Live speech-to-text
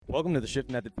Welcome to the Shift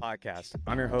Method Podcast.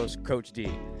 I'm your host, Coach D.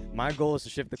 My goal is to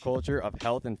shift the culture of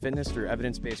health and fitness through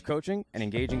evidence-based coaching and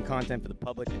engaging content for the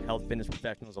public and health fitness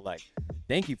professionals alike.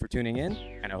 Thank you for tuning in,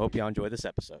 and I hope you all enjoy this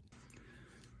episode.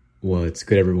 What's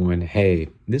good, everyone? Hey,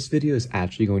 this video is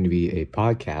actually going to be a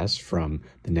podcast from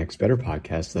the NextBetter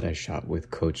podcast that I shot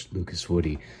with Coach Lucas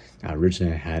Woody.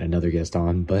 Originally, I had another guest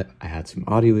on, but I had some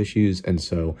audio issues, and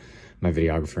so my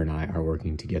videographer and I are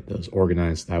working to get those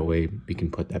organized. That way, we can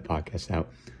put that podcast out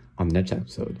on the next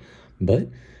episode. But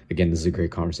again, this is a great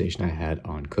conversation I had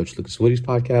on Coach Lucas Woody's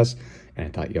podcast, and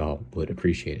I thought y'all would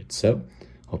appreciate it. So,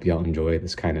 hope y'all enjoy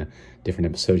this kind of different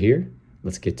episode here.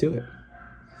 Let's get to it.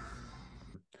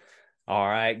 All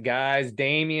right, guys,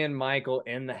 Damien, Michael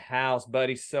in the house,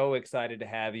 buddy. So excited to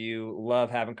have you. Love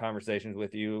having conversations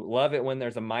with you. Love it when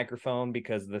there's a microphone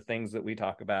because the things that we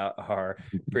talk about are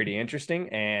pretty interesting.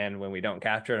 And when we don't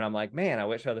capture it, I'm like, man, I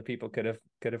wish other people could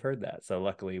have heard that. So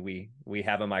luckily we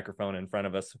have a microphone in front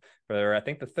of us for, I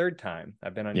think, the third time.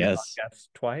 I've been on your podcast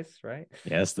twice, right?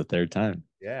 Yes, the third time.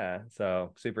 Yeah,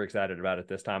 so super excited about it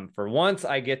this time. For once,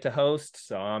 I get to host,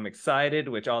 so I'm excited,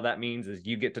 which all that means is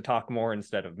you get to talk more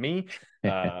instead of me,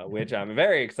 which I'm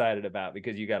very excited about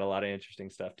because you got a lot of interesting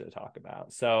stuff to talk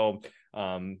about. So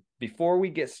before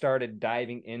we get started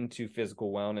diving into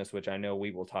physical wellness, which I know we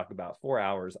will talk about 4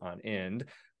 hours on end,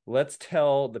 let's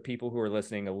tell the people who are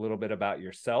listening a little bit about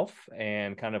yourself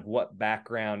and kind of what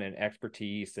background and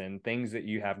expertise and things that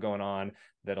you have going on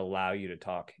that allow you to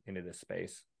talk into this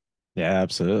space. Yeah,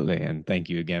 absolutely. And thank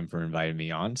you again for inviting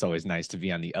me on. It's always nice to be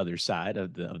on the other side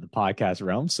of the podcast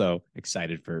realm. So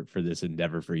excited for this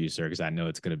endeavor for you, sir, because I know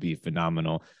it's going to be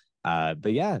phenomenal.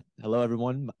 But yeah, hello,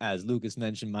 everyone. As Lucas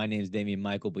mentioned, my name is Damien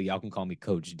Michael, but y'all can call me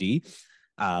Coach D.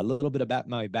 A little bit about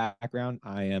my background.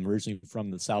 I am originally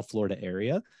from the South Florida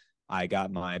area. I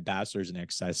got my bachelor's in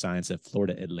exercise science at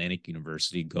Florida Atlantic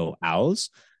University. Go Owls.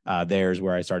 There's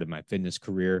where I started my fitness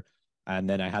career. And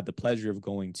then I had the pleasure of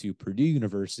going to Purdue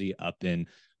University up in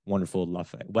wonderful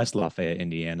West Lafayette,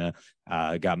 Indiana.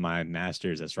 Got my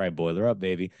master's. That's right. Boiler up,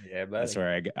 baby. Yeah, buddy. That's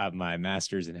where I got my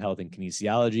master's in health and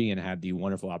kinesiology and had the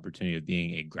wonderful opportunity of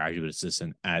being a graduate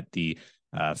assistant at the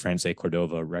Francais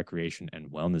Cordova Recreation and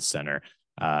Wellness Center.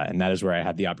 And that is where I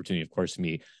had the opportunity, of course, to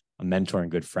meet a mentor and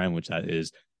good friend, which that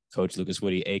is Coach Lucas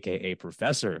Woody, a.k.a.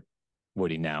 Professor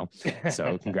Woody now.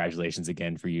 So congratulations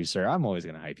again for you, sir. I'm always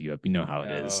going to hype you up. You know how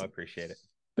it is. I appreciate it.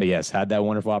 But yes, had that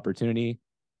wonderful opportunity.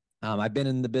 I've been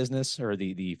in the business or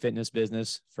the fitness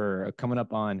business for coming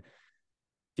up on, if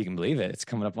you can believe it, it's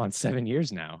coming up on 7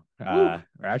 years now. Or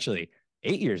actually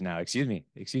 8 years now, excuse me,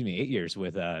 8 years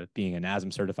with being a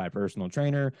NASM certified personal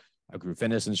trainer, a group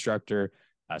fitness instructor,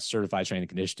 a certified strength and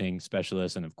conditioning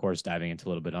specialist, and of course, diving into a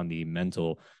little bit on the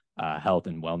mental health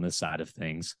and wellness side of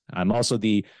things. I'm also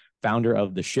the founder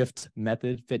of the Shift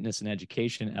Method Fitness and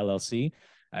Education LLC.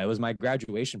 It was my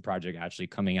graduation project actually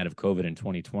coming out of COVID in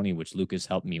 2020, which Lucas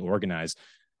helped me organize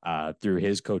through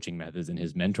his coaching methods and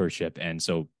his mentorship. And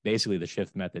so basically the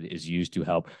Shift Method is used to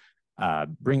help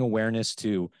bring awareness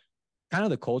to kind of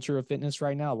the culture of fitness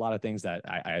right now. A lot of things that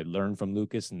I learned from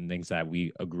Lucas and things that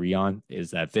we agree on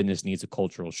is that fitness needs a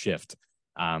cultural shift.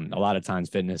 A lot of times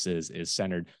fitness is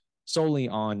centered solely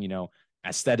on,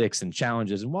 aesthetics and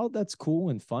challenges. And while that's cool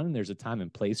and fun, and there's a time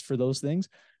and place for those things,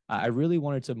 I really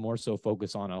wanted to more so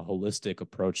focus on a holistic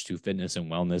approach to fitness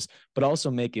and wellness, but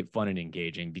also make it fun and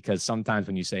engaging. Because sometimes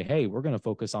when you say, hey, we're going to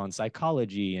focus on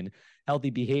psychology and healthy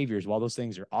behaviors, while those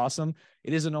things are awesome,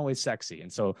 it isn't always sexy.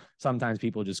 And so sometimes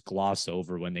people just gloss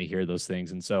over when they hear those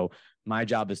things. And so my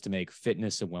job is to make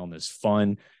fitness and wellness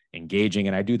fun, engaging.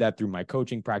 And I do that through my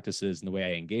coaching practices and the way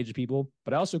I engage people,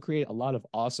 but I also create a lot of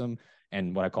awesome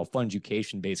and what I call fun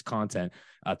education-based content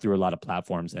through a lot of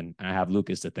platforms. And I have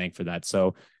Lucas to thank for that.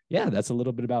 So yeah, that's a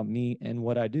little bit about me and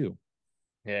what I do.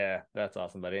 Yeah, that's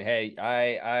awesome, buddy. Hey,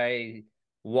 I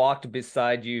walked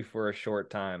beside you for a short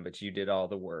time, but you did all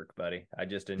the work, buddy. I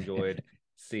just enjoyed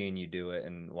seeing you do it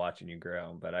and watching you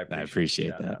grow, but I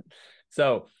appreciate that.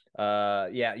 So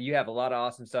yeah, you have a lot of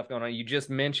awesome stuff going on. You just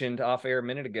mentioned off air a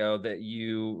minute ago that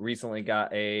you recently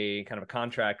got a kind of a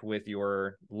contract with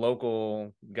your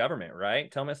local government, right?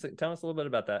 Tell us a little bit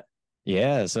about that.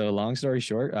 Yeah. So long story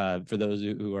short, for those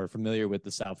who are familiar with the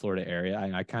South Florida area,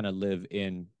 I kind of live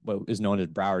in what is known as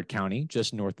Broward County.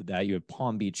 Just north of that, you have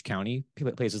Palm Beach County,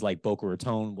 places like Boca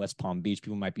Raton, West Palm Beach,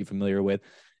 people might be familiar with.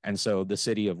 And so the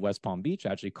city of West Palm Beach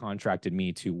actually contracted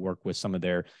me to work with some of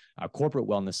their corporate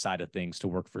wellness side of things, to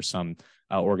work for some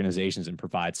organizations and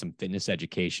provide some fitness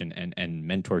education and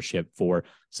mentorship for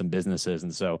some businesses.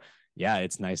 And so yeah,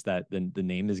 it's nice that the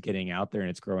name is getting out there and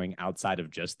it's growing outside of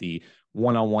just the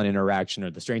one-on-one interaction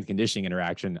or the strength conditioning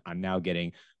interaction. I'm now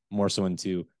getting more so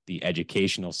into the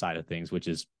educational side of things, which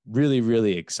is really,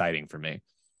 really exciting for me.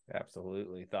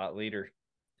 Absolutely. Thought leader,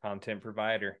 content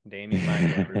provider, Damien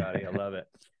Michel, everybody. I love it.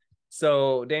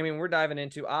 So, Damien, we're diving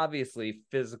into obviously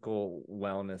physical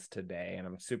wellness today, and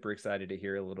I'm super excited to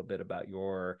hear a little bit about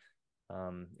your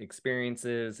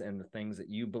experiences and the things that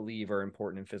you believe are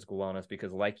important in physical wellness,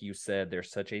 because like you said,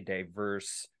 there's such a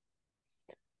diverse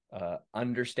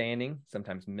understanding,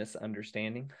 sometimes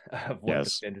misunderstanding of what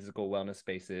the physical wellness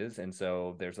space is. And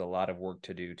so there's a lot of work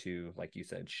to do to, like you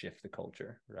said, shift the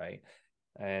culture, right?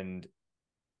 And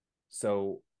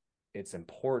so it's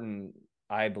important,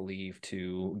 I believe,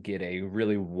 to get a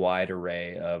really wide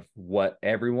array of what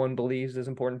everyone believes is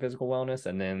important physical wellness.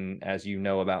 And then, as you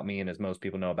know about me, and as most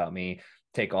people know about me,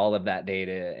 take all of that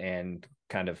data and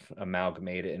kind of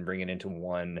amalgamate it and bring it into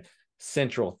one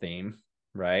central theme,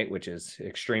 right? Which is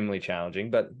extremely challenging,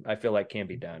 but I feel like can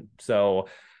be done. So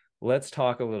let's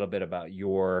talk a little bit about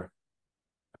your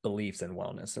beliefs in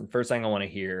wellness. And first thing I want to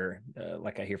hear,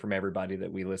 like I hear from everybody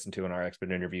that we listen to in our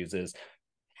expert interviews, is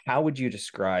how would you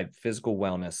describe physical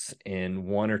wellness in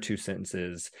 1 or 2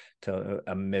 sentences to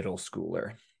a middle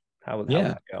schooler? How would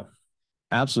that go?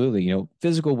 Absolutely.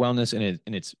 Physical wellness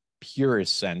in its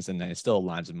purest sense, and it still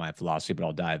aligns with my philosophy, but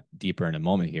I'll dive deeper in a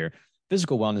moment here.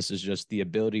 Physical wellness is just the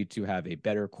ability to have a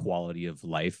better quality of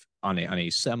life on a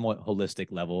somewhat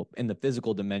holistic level in the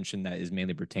physical dimension that is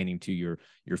mainly pertaining to your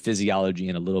physiology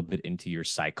and a little bit into your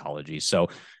psychology. So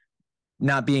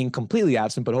not being completely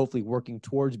absent, but hopefully working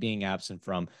towards being absent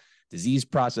from disease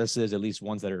processes, at least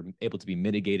ones that are able to be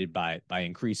mitigated by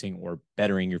increasing or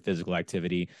bettering your physical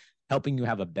activity, helping you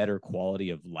have a better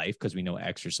quality of life, because we know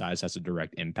exercise has a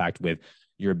direct impact with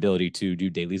your ability to do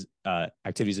daily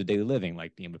activities of daily living,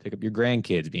 like being able to pick up your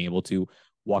grandkids, being able to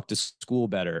walk to school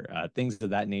better, things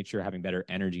of that nature, having better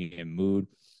energy and mood.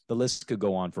 The list could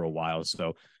go on for a while.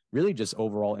 So really just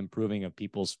overall improving of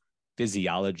people's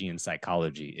physiology and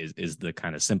psychology is the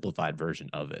kind of simplified version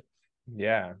of it.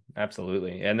 Yeah,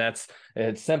 absolutely. And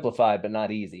it's simplified, but not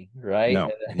easy, right?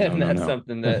 No, and that's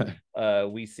something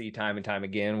that we see time and time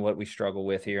again, what we struggle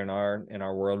with here in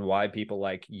our world, why people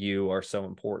like you are so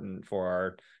important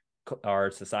for our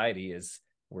society, is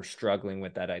we're struggling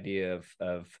with that idea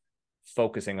of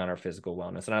focusing on our physical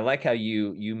wellness. And I like how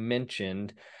you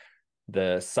mentioned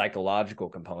the psychological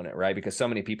component, right? Because so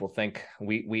many people think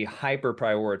we hyper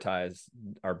prioritize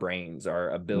our brains,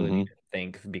 our ability to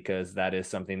think, because that is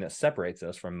something that separates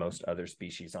us from most other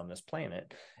species on this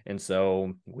planet. And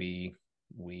so we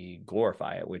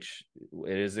glorify it, which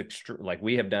it is like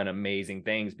we have done amazing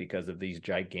things because of these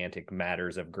gigantic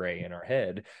matters of gray in our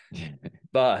head.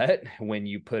 But when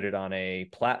you put it on a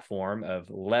platform of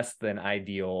less than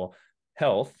ideal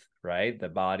health, right? The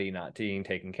body not being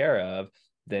taken care of,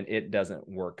 then it doesn't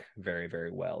work very,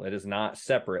 very well. It is not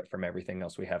separate from everything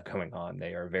else we have going on.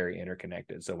 They are very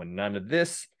interconnected. So when none of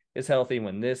this is healthy,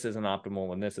 when this isn't optimal,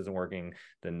 when this isn't working,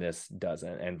 then this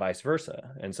doesn't, and vice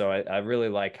versa. And so I really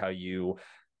like how you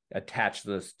attach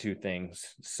those two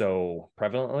things so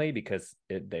prevalently, because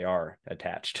they are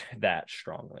attached that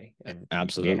strongly, and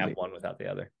absolutely, you can't have one without the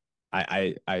other.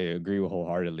 I agree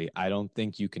wholeheartedly. I don't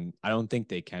think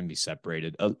they can be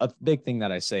separated. A big thing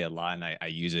that I say a lot, and I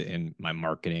use it in my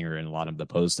marketing or in a lot of the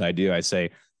posts I do, I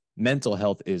say mental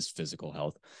health is physical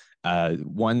health.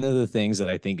 One of the things that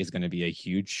I think is going to be a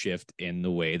huge shift in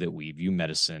the way that we view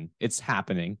medicine, it's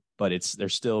happening, but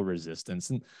there's still resistance.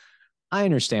 And I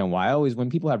understand why. When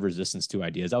people have resistance to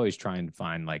ideas, I always try and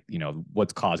find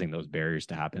what's causing those barriers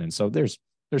to happen. And so there's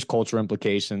cultural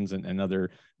implications and other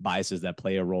biases that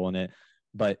play a role in it.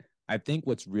 But I think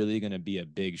what's really going to be a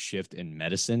big shift in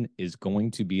medicine is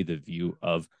going to be the view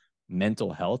of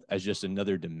mental health as just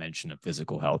another dimension of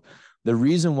physical health. The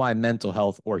reason why mental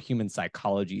health or human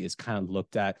psychology is kind of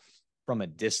looked at from a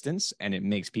distance and it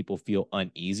makes people feel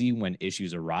uneasy when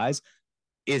issues arise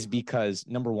is because,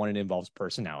 number one, it involves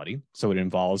personality. So it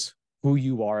involves who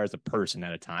you are as a person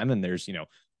at a time. And there's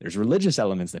religious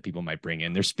elements that people might bring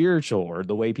in. There's spiritual, or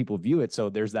the way people view it. So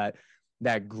there's that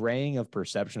graying of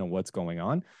perception of what's going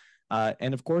on.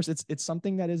 And of course, it's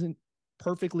something that isn't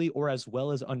perfectly or as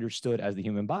well as understood as the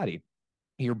human body.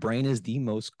 Your brain is the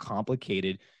most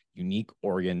complicated, unique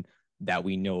organ that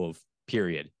we know of,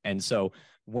 period. And so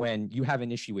when you have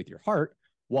an issue with your heart,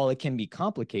 while it can be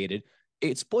complicated,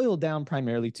 it's boiled down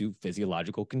primarily to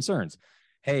physiological concerns.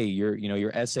 Hey,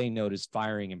 your SA node is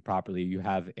firing improperly. You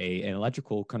have an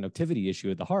electrical conductivity issue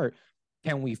at the heart.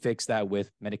 Can we fix that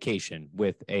with medication,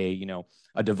 with a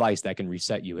device that can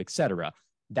reset you, etc.?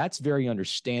 That's very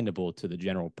understandable to the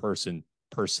general person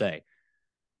per se.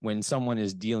 When someone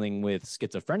is dealing with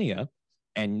schizophrenia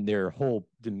and their whole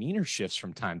demeanor shifts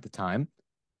from time to time,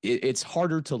 it's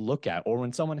harder to look at. Or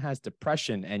when someone has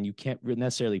depression and you can't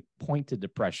necessarily point to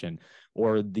depression,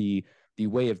 or the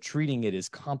way of treating it is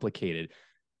complicated,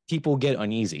 people get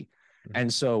uneasy.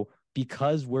 And so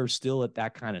because we're still at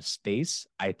that kind of space,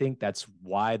 I think that's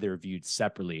why they're viewed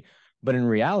separately. But in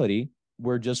reality,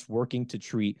 we're just working to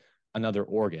treat another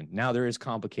organ. Now there is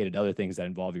complicated other things that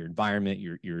involve your environment,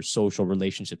 your social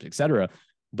relationships, etc.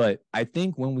 But I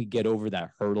think when we get over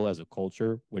that hurdle as a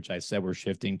culture, which I said we're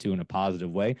shifting to in a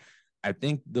positive way, I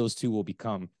think those two will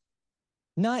become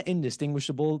not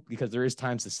indistinguishable, because there is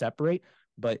times to separate,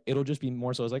 but it'll just be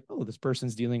more so as like, oh, this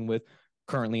person's dealing with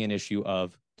currently an issue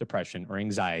of depression or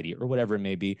anxiety or whatever it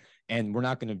may be. And we're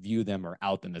not going to view them or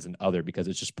out them as an other, because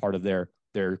it's just part of their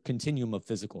continuum of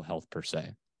physical health per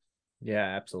se. Yeah,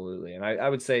 absolutely. And I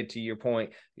would say, to your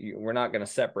point, we're not going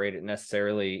to separate it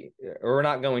necessarily, or we're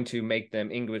not going to make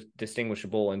them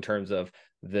distinguishable in terms of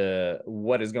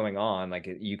what is going on. Like,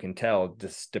 you can tell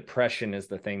this depression is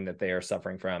the thing that they are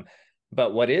suffering from.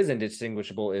 But what is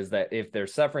indistinguishable is that if they're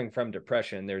suffering from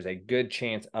depression, there's a good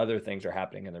chance other things are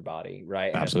happening in their body,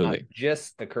 right? And Absolutely. it's not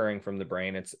just occurring from the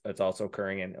brain, it's also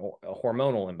occurring in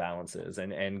hormonal imbalances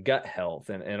and gut health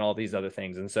and all these other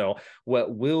things. And so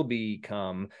what will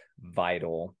become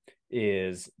vital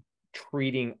is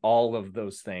treating all of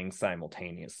those things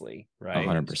simultaneously, right?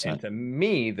 100%. And to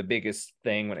me, the biggest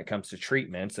thing when it comes to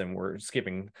treatments, and we're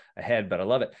skipping ahead, but I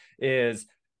love it, is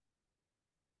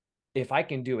if I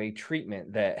can do a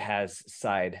treatment that has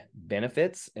side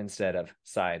benefits instead of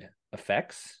side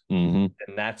effects, then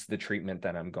that's the treatment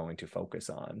that I'm going to focus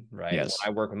on, right? Yes.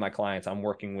 When I work with my clients, I'm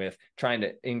working with trying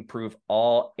to improve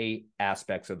all 8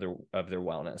 aspects of their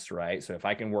wellness, right? So if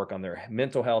I can work on their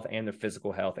mental health and their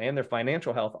physical health and their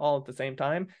financial health all at the same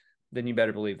time, then you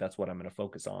better believe that's what I'm going to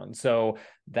focus on. So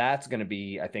that's going to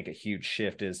be, I think, a huge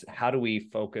shift, is how do we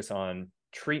focus on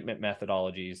treatment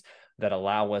methodologies that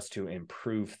allow us to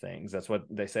improve things. That's what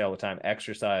they say all the time.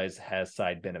 Exercise has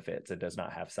side benefits. It does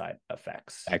not have side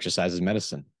effects. Exercise is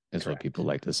medicine is Correct. what people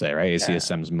like to say, right?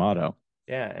 ACSM's motto.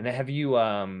 Yeah. And are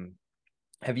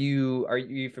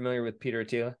you familiar with Peter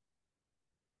Attila?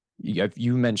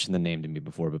 You mentioned the name to me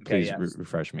before, but please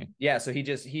refresh me. Yeah, so he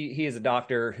is a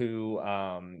doctor who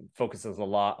focuses a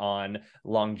lot on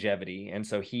longevity, and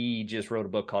so he just wrote a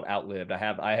book called Outlived.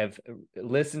 I have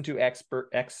listened to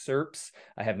excerpts.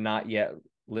 I have not yet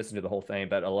listened to the whole thing,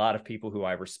 but a lot of people who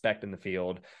I respect in the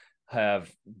field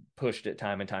have pushed it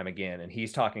time and time again. And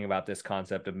he's talking about this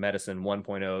concept of medicine 1.0,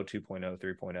 2.0,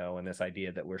 3.0, and this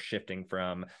idea that we're shifting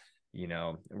from,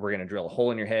 we're going to drill a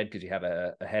hole in your head because you have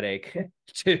a headache,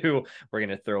 to we're going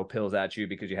to throw pills at you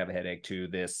because you have a headache, to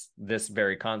this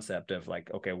very concept of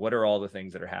like, okay, what are all the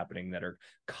things that are happening that are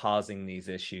causing these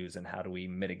issues, and how do we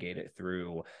mitigate it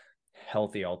through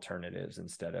healthy alternatives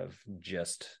instead of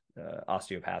just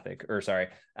allopathic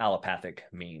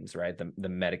means, right? The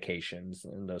medications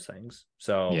and those things.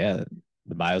 So yeah,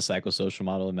 the biopsychosocial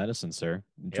model of medicine, sir.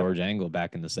 George Engel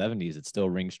back in the 70s, it still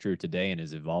rings true today and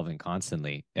is evolving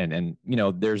constantly. And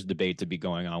there's debate to be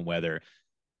going on whether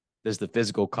does the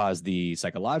physical cause the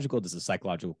psychological, does the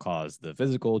psychological cause the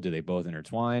physical, do they both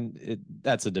intertwine?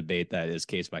 That's a debate that is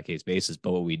case by case basis.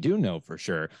 But what we do know for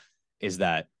sure is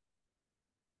that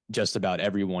just about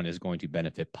everyone is going to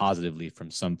benefit positively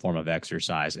from some form of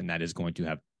exercise, and that is going to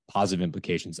have positive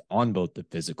implications on both the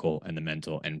physical and the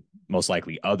mental, and most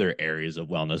likely other areas of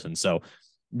wellness. And so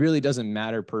really doesn't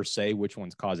matter per se which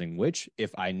one's causing which.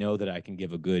 If I know that I can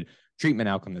give a good treatment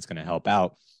outcome that's going to help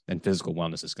out, then physical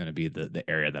wellness is going to be the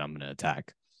area that I'm going to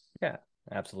attack. Yeah,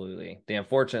 absolutely. The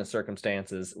unfortunate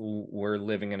circumstances, we're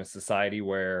living in a society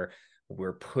where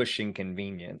we're pushing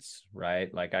convenience,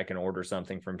 right? Like, I can order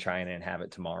something from China and have it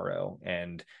tomorrow,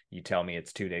 and you tell me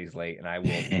it's 2 days late, and I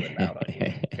will flip out on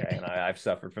you. Okay. And I've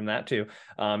suffered from that too,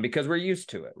 because we're used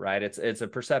to it, right? It's a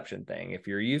perception thing. If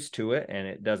you're used to it and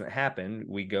it doesn't happen,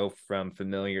 we go from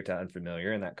familiar to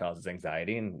unfamiliar, and that causes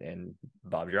anxiety and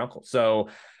Bob's your uncle. So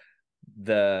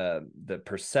the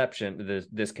perception,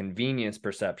 this convenience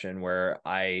perception where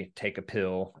I take a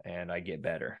pill and I get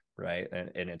better, right?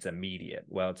 And it's immediate.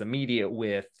 Well, it's immediate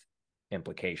with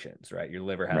implications, right? Your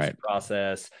liver has to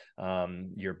process,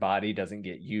 your body doesn't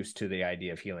get used to the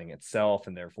idea of healing itself,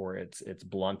 and therefore it's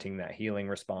blunting that healing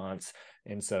response.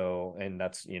 And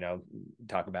that's,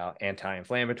 talk about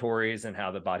anti-inflammatories and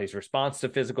how the body's response to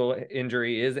physical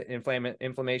injury is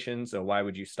inflammation. So why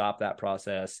would you stop that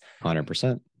process?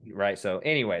 100%. Right. So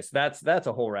anyways, that's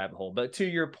a whole rabbit hole. But to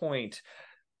your point,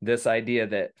 this idea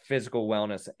that physical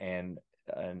wellness and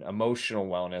emotional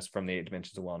wellness from the 8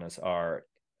 dimensions of wellness are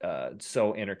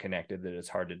so interconnected that it's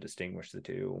hard to distinguish the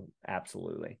two.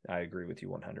 Absolutely. I agree with you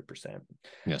 100%.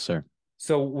 Yes, sir.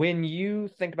 So when you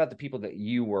think about the people that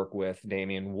you work with,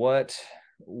 Damien, where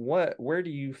do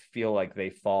you feel like they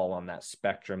fall on that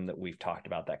spectrum that we've talked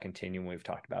about, that continuum we've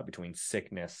talked about between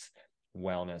sickness,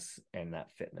 wellness, and that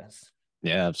fitness?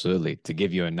 Yeah, absolutely. To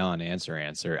give you a non-answer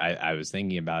answer, I was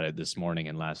thinking about it this morning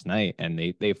and last night,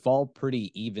 and they fall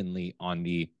pretty evenly on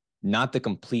the not the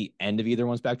complete end of either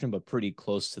one spectrum, but pretty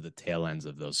close to the tail ends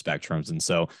of those spectrums. And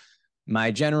so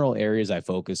my general areas I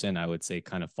focus in, I would say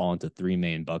kind of fall into three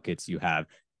main buckets. You have,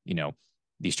 you know,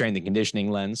 the strength and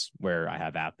conditioning lens, where I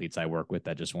have athletes I work with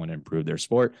that just want to improve their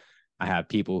sport. I have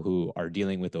people who are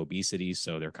dealing with obesity.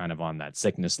 So they're kind of on that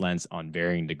sickness lens on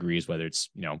varying degrees, whether it's,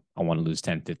 I want to lose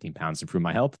 10, 15 pounds to improve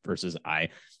my health versus I,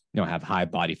 have high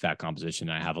body fat composition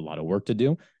and I have a lot of work to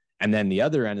do. And then the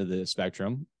other end of the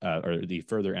spectrum, or the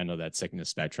further end of that sickness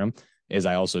spectrum, is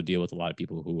I also deal with a lot of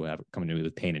people who have come to me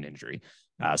with pain and injury.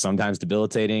 Sometimes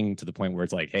debilitating to the point where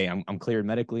it's like, hey, I'm cleared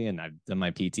medically and I've done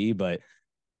my PT, but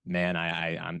man,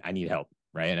 I need help,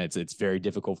 right? And it's very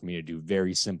difficult for me to do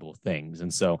very simple things.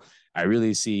 And so I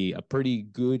really see a pretty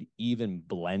good even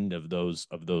blend of those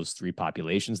three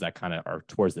populations that kind of are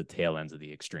towards the tail ends of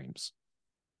the extremes.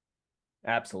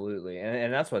 Absolutely.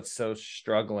 And that's what's so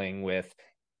struggling with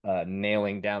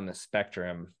nailing down the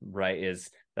spectrum, right? Is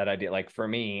that idea. Like for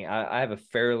me, I have a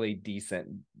fairly decent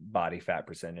body fat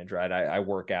percentage, right? I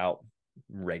work out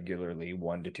regularly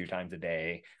 1 to 2 times a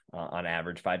day, on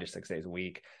average 5 to 6 days a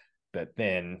week. But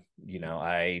then,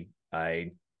 I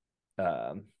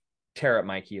tear up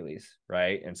my Achilles,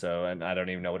 right? And I don't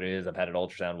even know what it is. I've had an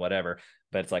ultrasound, whatever.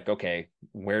 But it's like, okay,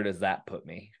 where does that put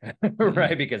me?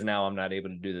 Right? Because now I'm not able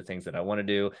to do the things that I want to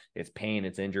do. It's pain,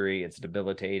 it's injury, it's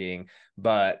debilitating,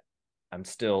 but I'm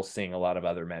still seeing a lot of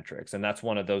other metrics. And that's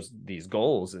one of these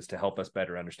goals, is to help us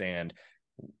better understand,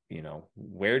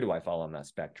 where do I fall on that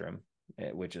spectrum?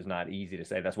 Which is not easy to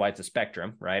say. That's why it's a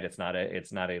spectrum, right? It's not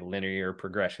a linear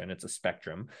progression. It's a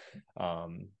spectrum.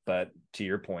 But to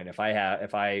your point, if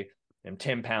I am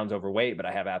 10 pounds overweight, but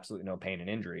I have absolutely no pain and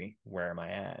injury, where am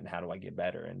I at, and how do I get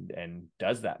better? And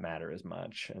does that matter as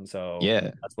much? And so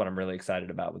Yeah. that's what I'm really excited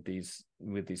about with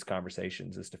these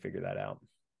conversations, is to figure that out.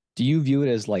 Do you view it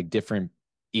as like different,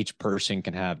 each person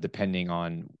can have, depending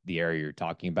on the area you're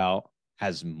talking about,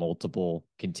 has multiple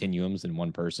continuums in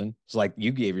one person? So like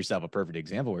you gave yourself a perfect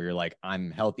example where you're like, I'm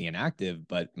healthy and active,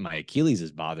 but my Achilles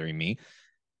is bothering me.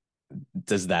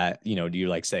 Does that, do you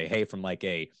like say, hey, from like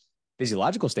a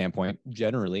physiological standpoint,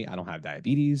 generally, I don't have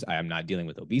diabetes, I am not dealing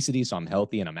with obesity, so I'm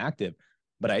healthy and I'm active,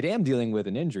 but I am dealing with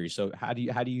an injury. So how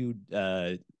do you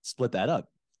split that up?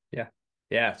 Yeah.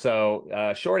 Yeah.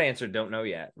 So short answer, don't know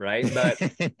yet. Right.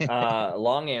 But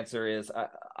long answer is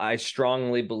I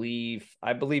believe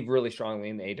really strongly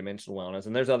in the 8-dimensional wellness.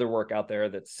 And there's other work out there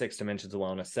that's 6 dimensions of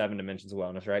wellness, 7 dimensions of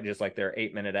wellness, right? Just like there are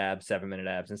 8-minute abs, 7-minute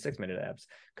abs, and 6-minute abs.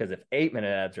 Because if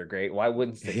 8-minute abs are great, why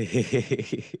wouldn't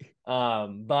 6?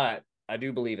 But I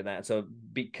do believe in that. So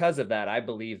because of that, I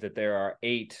believe that there are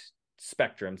 8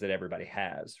 spectrums that everybody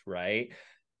has, right?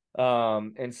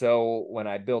 And so when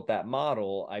I built that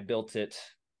model, I built it.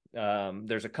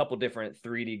 There's a couple different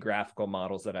 3D graphical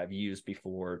models that I've used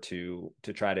before to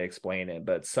try to explain it,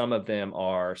 but some of them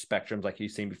are spectrums, like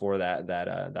you've seen before,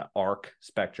 that arc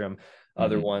spectrum.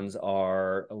 Other ones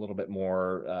are a little bit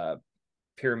more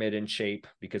pyramid in shape,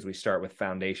 because we start with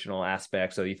foundational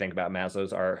aspects. So you think about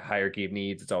Maslow's our hierarchy of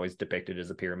needs; it's always depicted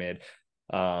as a pyramid,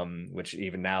 which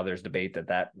even now there's debate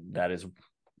that is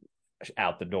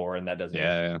out the door, and that doesn't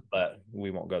Yeah. but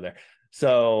we won't go there.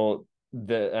 So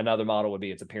another model would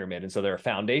be, it's a pyramid. And so there are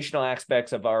foundational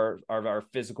aspects of our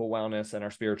physical wellness and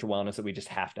our spiritual wellness that we just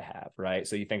have to have, right?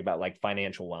 So you think about like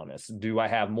financial wellness. Do I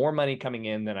have more money coming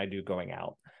in than I do going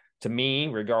out? To me,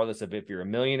 regardless of if you're a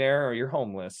millionaire or you're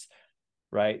homeless,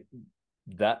 right,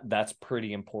 that's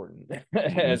pretty important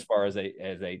as far as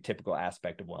a typical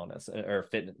aspect of wellness or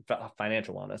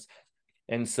financial wellness.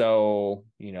 And so,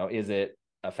 is it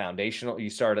a foundational? You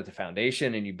start at the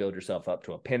foundation and you build yourself up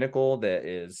to a pinnacle that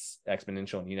is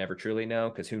exponential, and you never truly know,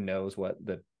 because who knows what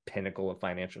the pinnacle of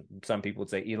financial. Some people would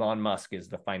say Elon Musk is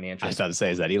the financial. I was about to say,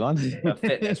 is that Elon? Of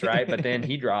fitness, right? But then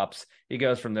he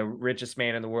goes from the richest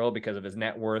man in the world because of his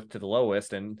net worth to the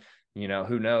lowest. And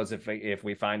who knows, if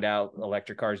we find out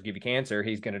electric cars give you cancer,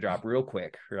 he's going to drop real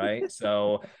quick, right?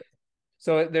 So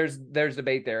there's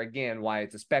debate there again, why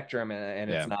it's a spectrum, and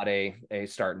it's not a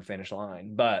start and finish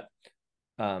line. But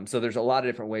so there's a lot of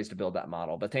different ways to build that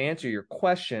model. But to answer your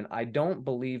question, I don't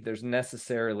believe there's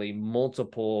necessarily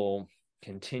multiple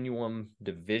continuum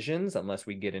divisions, unless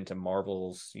we get into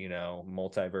Marvel's,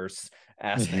 multiverse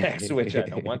aspects, which I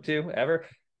don't want to ever.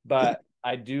 But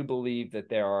I do believe that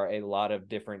there are a lot of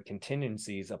different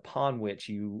contingencies upon which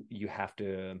you have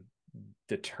to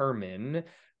determine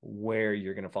where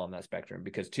you're going to fall in that spectrum.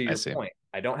 Because to your see. point,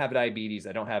 I don't have diabetes,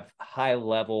 I don't have high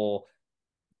level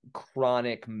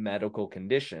chronic medical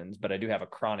conditions, but I do have a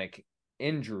chronic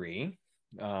injury.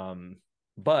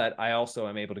 But I also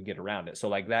am able to get around it. So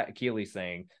like that Achilles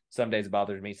thing, some days it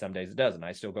bothers me, some days it doesn't.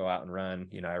 I still go out and run.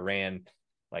 You know, I ran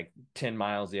like 10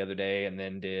 miles the other day and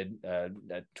then did a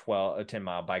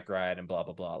 10-mile bike ride and blah,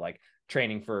 blah, blah. Like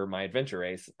training for my adventure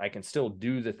race, I can still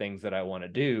do the things that I want to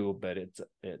do, but it's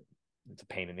a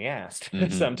pain in the ass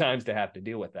sometimes to have to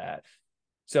deal with that.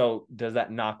 So does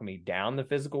that knock me down the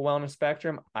physical wellness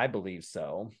spectrum? I believe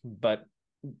so. But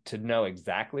to know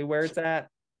exactly where it's at,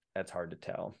 that's hard to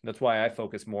tell. That's why I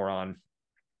focus more on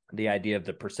the idea of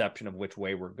the perception of which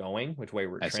way we're going, which way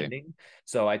we're trending.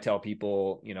 So I tell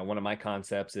people, you know, one of my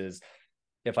concepts is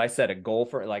if I set a goal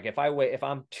for like, if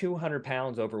I'm 200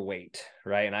 pounds overweight,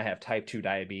 right, and I have type 2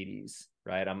 diabetes,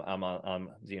 right, I'm on,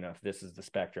 you know, if this is the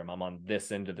spectrum, I'm on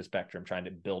this end of the spectrum trying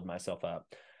to build myself up.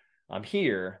 I'm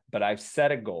here, but I've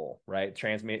set a goal, right?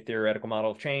 Transmit theoretical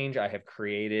model of change. I have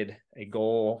created a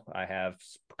goal. I have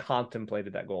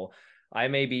contemplated that goal. I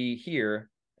may be here,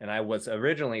 and I was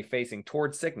originally facing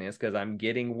towards sickness because I'm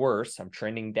getting worse. I'm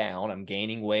trending down. I'm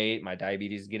gaining weight. My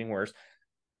diabetes is getting worse.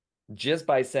 Just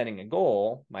by setting a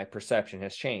goal, my perception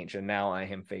has changed. And now I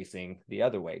am facing the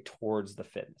other way towards the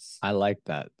fitness. I like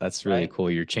that. That's really cool.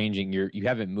 You're changing you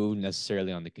haven't moved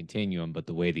necessarily on the continuum, but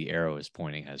the way the arrow is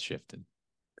pointing has shifted.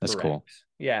 That's Correct. cool.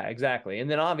 Yeah, exactly. And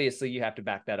then obviously you have to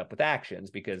back that up with actions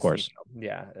because, of course,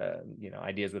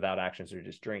 ideas without actions are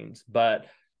just dreams. But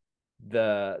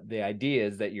the idea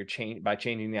is that you're by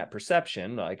changing that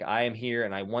perception, like I am here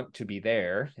and I want to be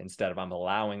there instead of I'm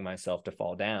allowing myself to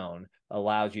fall down,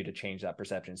 allows you to change that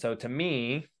perception. So to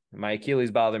me, my Achilles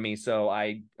bother me. So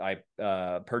I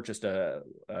purchased an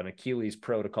Achilles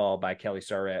protocol by Kelly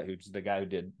Starrett, who's the guy who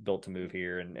did Built to Move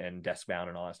here and Desk Bound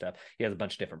and all that stuff. He has a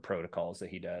bunch of different protocols that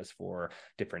he does for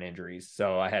different injuries.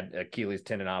 So I had Achilles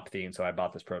tendinopathy, and so I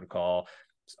bought this protocol.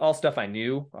 It's all stuff I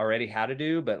knew already how to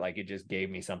do, but like it just gave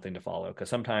me something to follow. Because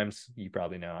sometimes you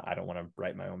probably know I don't want to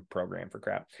write my own program for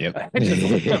crap. Yep. I just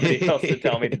want somebody else to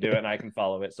tell me to do it, and I can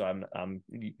follow it. So I want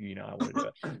to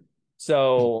do it.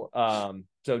 So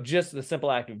just the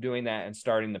simple act of doing that and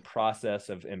starting the process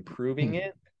of improving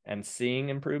it and seeing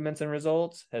improvements and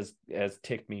results has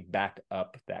ticked me back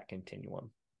up that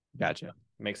continuum. Gotcha.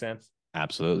 Make sense?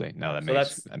 Absolutely. No, that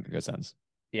makes good sense.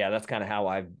 Yeah, that's kind of how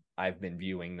I've been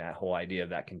viewing that whole idea of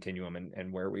that continuum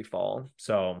and where we fall.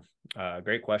 So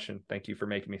great question. Thank you for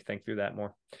making me think through that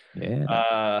more.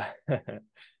 Yeah.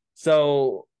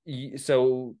 So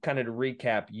kind of to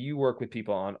recap, you work with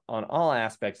people on all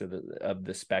aspects of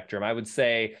the spectrum. I would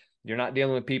say you're not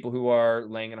dealing with people who are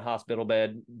laying in a hospital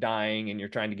bed dying and you're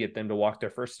trying to get them to walk their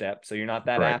first step. So you're not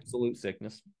that absolute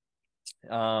sickness.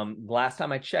 Last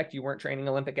time I checked, you weren't training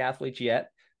Olympic athletes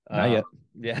yet. Not yet.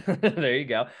 Yeah, there you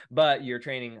go. But you're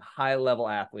training high level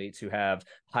athletes who have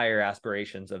higher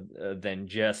aspirations than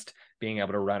just being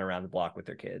able to run around the block with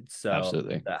their kids. So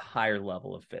absolutely, that higher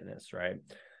level of fitness, right?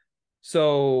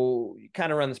 So you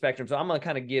kind of run the spectrum. So I'm going to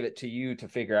kind of give it to you to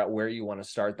figure out where you want to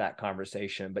start that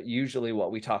conversation. But usually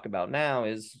what we talk about now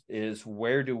is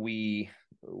where do we,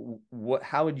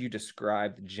 how would you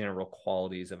describe the general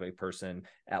qualities of a person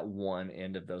at one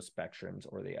end of those spectrums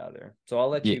or the other? So I'll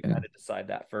let you kind of decide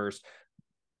that first.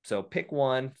 So pick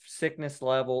one, sickness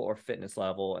level or fitness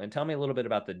level, and tell me a little bit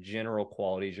about the general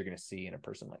qualities you're going to see in a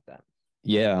person like that.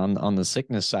 Yeah, on the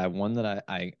sickness side, one that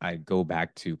I go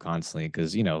back to constantly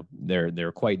because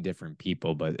they're quite different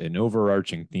people, but an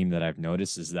overarching theme that I've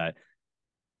noticed is that,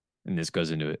 and this goes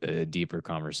into a deeper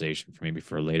conversation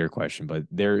for a later question, but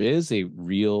there is a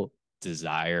real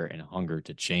desire and hunger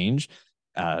to change.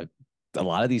 A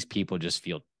lot of these people just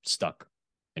feel stuck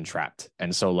and trapped,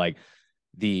 and so like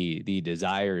the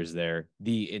desire is there,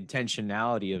 the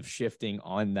intentionality of shifting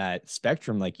on that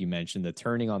spectrum, like you mentioned, the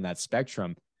turning on that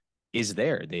spectrum is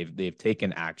there. They've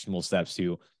taken actionable steps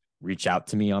to reach out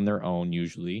to me on their own,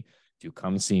 usually to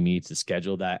come see me, to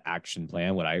schedule that action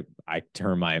plan, what I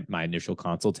term my initial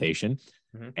consultation.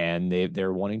 And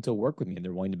they're wanting to work with me and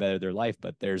they're wanting to better their life.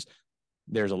 But there's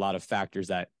a lot of factors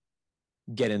that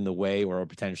get in the way or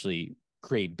potentially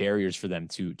create barriers for them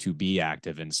to be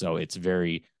active. And so it's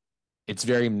very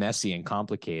messy and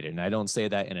complicated. And I don't say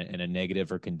that in a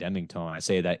negative or condemning tone. I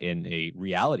say that in a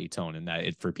reality tone, and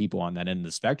that for people on that end of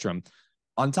the spectrum,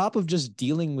 on top of just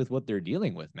dealing with what they're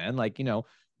dealing with, man, like,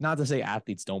 not to say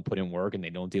athletes don't put in work and they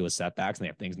don't deal with setbacks and they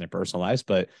have things in their personal lives,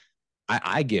 but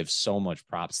I give so much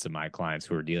props to my clients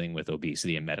who are dealing with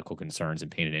obesity and medical concerns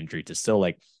and pain and injury to still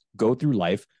like go through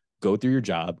life, go through your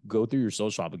job, go through your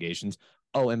social obligations,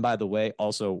 Oh, and by the way,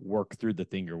 also work through the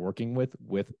thing you're working with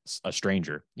a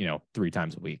stranger, 3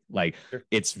 times a week. Like Sure.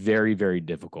 it's very, very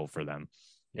difficult for them.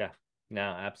 Yeah, no,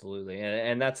 absolutely.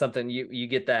 And that's something you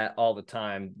get that all the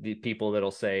time. The people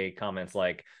that'll say comments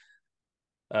like,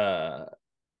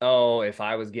 oh, if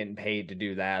I was getting paid to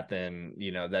do that, then,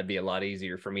 that'd be a lot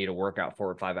easier for me to work out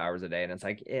 4 or 5 hours a day. And it's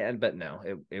like, yeah, but no,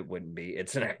 it wouldn't be.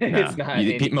 It's not, it's not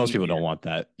any Most people easier. don't want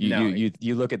that. No.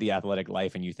 You look at the athletic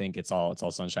life and you think it's all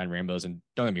sunshine rainbows. And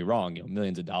don't get me wrong,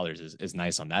 millions of dollars is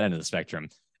nice on that end of the spectrum.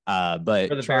 But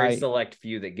For the very select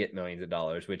few that get millions of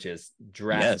dollars, which is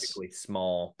drastically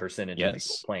small percentage of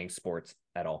people playing sports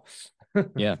at all.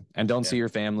 Yeah, and don't see your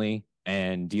family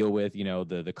and deal with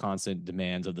the constant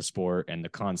demands of the sport and the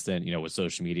constant with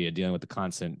social media, dealing with the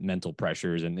constant mental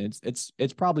pressures, and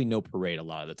it's probably no parade a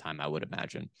lot of the time, I would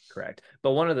imagine. Correct.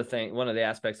 But one of the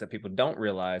aspects that people don't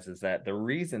realize is that the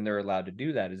reason they're allowed to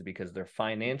do that is because their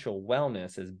financial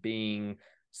wellness is being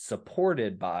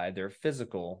supported by their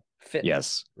physical fitness.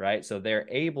 Yes. Right. So they're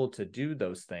able to do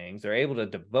those things. They're able to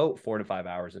devote 4 to 5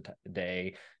 hours a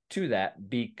day to that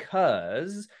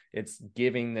because it's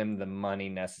giving them the money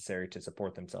necessary to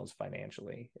support themselves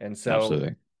financially. And so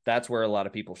absolutely, that's where a lot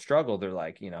of people struggle. They're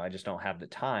like, I just don't have the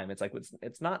time. It's like,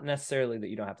 it's not necessarily that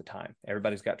you don't have the time.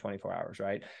 Everybody's got 24 hours,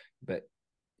 right?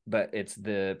 But it's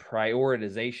the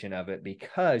prioritization of it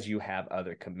because you have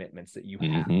other commitments that you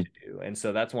have to do. And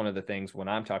so that's one of the things when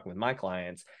I'm talking with my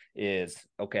clients is,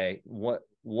 okay, what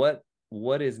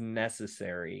is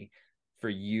necessary for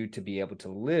you to be able to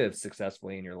live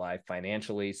successfully in your life,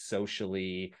 financially,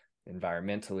 socially,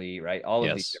 environmentally, right? All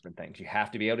of these different things. You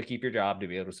have to be able to keep your job to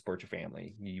be able to support your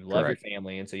family. You love your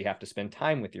family, and so you have to spend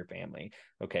time with your family.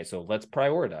 Okay, so let's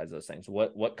prioritize those things.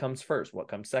 What comes first? What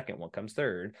comes second? What comes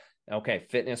third? Okay,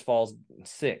 fitness falls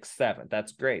 6th, 7th.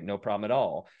 That's great. No problem at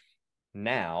all.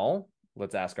 Now,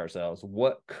 let's ask ourselves,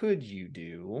 what could you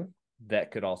do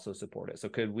that could also support it? So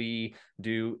could we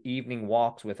do evening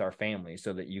walks with our family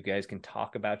so that you guys can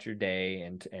talk about your day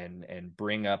and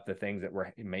bring up the things that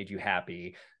made you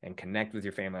happy and connect with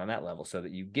your family on that level so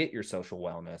that you get your social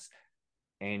wellness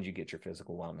and you get your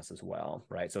physical wellness as well,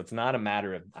 right? So it's not a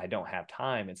matter of I don't have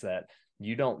time. It's that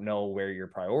you don't know where your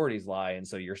priorities lie. And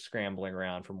so you're scrambling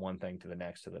around from one thing to the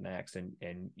next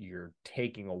and you're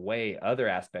taking away other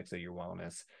aspects of your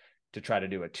wellness to try to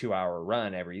do a 2-hour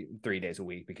run every 3 days a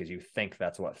week because you think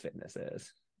that's what fitness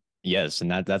is. Yes. And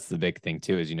that's the big thing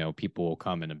too, is, people will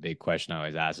come, and a big question I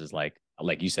always ask is like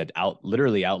you said,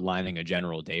 literally outlining a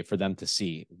general day for them to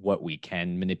see what we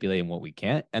can manipulate and what we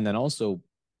can't. And then also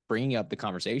bringing up the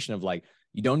conversation of like,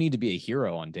 you don't need to be a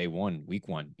hero on day one, week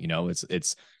one,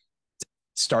 it's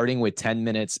starting with 10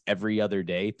 minutes every other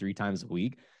day, 3 times a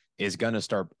week is going to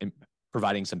start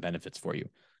providing some benefits for you.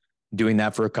 Doing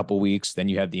that for a couple of weeks, then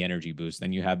you have the energy boost,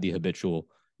 then you have the habitual,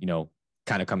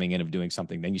 kind of coming in of doing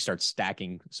something. Then you start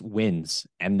stacking wins,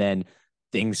 and then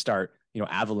things start,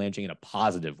 avalanching in a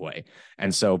positive way.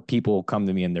 And so people come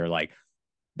to me and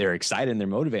they're excited and they're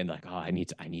motivated. Like, oh, I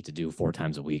need to do 4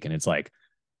 times a week. And it's like,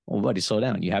 well, buddy, slow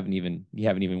down. You haven't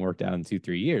even worked out in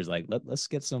 2-3 years. Like let's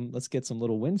get some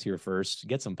little wins here first,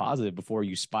 get some positive before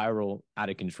you spiral out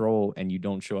of control and you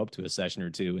don't show up to a session or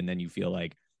two. And then you feel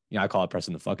like, I call it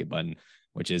pressing the fuck it button,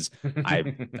 which is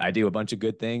I do a bunch of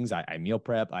good things. I meal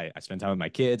prep. I spend time with my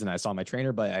kids and I saw my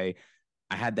trainer, but I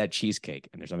had that cheesecake,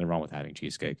 and there's nothing wrong with having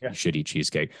cheesecake. Yeah. You should eat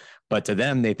cheesecake. But to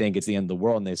them, they think it's the end of the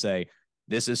world. And they say,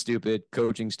 this is stupid,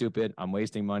 coaching stupid, I'm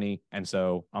wasting money. And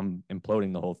so I'm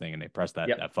imploding the whole thing. And they press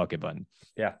that fuck it button.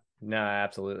 Yeah, no,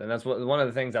 absolutely. And that's one of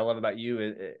the things I love about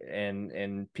you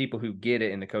and people who get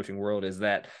it in the coaching world is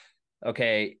that,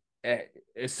 okay,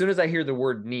 as soon as I hear the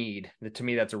word need, to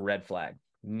me, that's a red flag.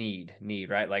 Need,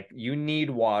 right? Like you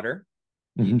need water,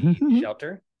 you need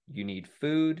shelter, you need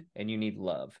food, and you need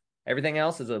love. Everything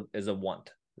else is a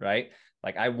want, right?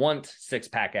 Like I want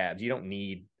 6-pack abs. You don't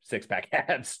need 6-pack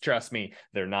abs. Trust me,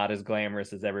 they're not as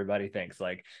glamorous as everybody thinks.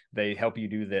 Like they help you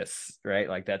do this, right?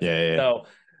 Like that's it. So,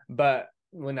 but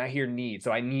when I hear need,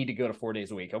 so I need to go to 4 days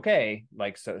a week. Okay.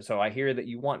 Like, so I hear that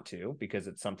you want to, because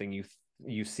it's something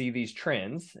you see these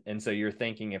trends. And so you're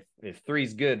thinking if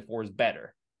 3's good, 4's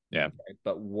better. Yeah. Right?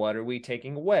 But what are we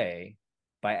taking away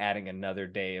by adding another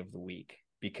day of the week?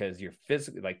 Because you're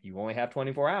physically, like you only have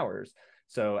 24 hours.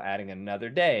 So adding another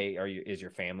day, is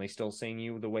your family still seeing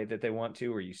you the way that they want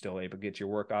to? Are you still able to get your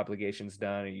work obligations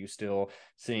done? Are you still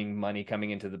seeing money coming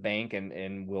into the bank?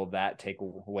 And will that take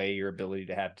away your ability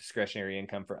to have discretionary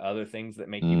income for other things that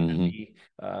make you happy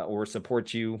or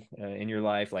support you in your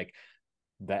life? Like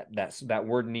that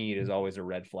word need is always a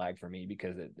red flag for me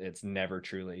because it's never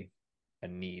truly a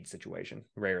need situation.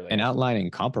 Rarely. And outlining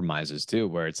compromises too,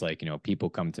 where it's like, people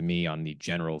come to me on the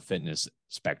general fitness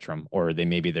spectrum, or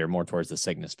they're more towards the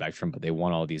sickness spectrum, but they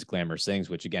want all these glamorous things,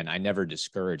 which again, I never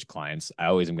discourage clients. I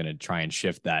always am going to try and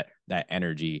shift that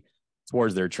energy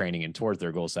towards their training and towards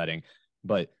their goal setting.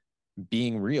 But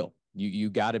being real, you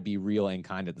got to be real and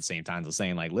kind at the same time. So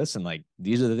saying like, listen, like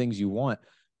these are the things you want.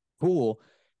 Cool.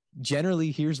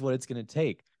 Generally, here's what it's going to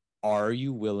take. Are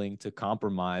you willing to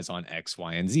compromise on X,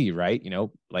 Y, and Z, right?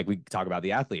 Like we talk about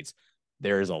the athletes,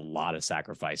 there is a lot of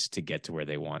sacrifice to get to where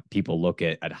they want. People look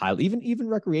at high, even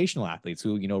recreational athletes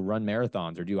who, run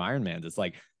marathons or do Ironmans. It's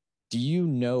like, do you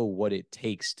know what it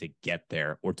takes to get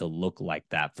there or to look like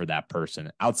that for that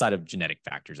person outside of genetic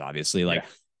factors? Obviously, like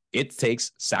it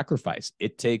takes sacrifice.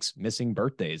 It takes missing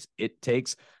birthdays. It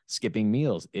takes skipping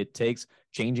meals. It takes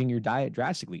changing your diet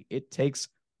drastically. It takes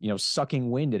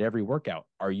sucking wind at every workout.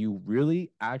 Are you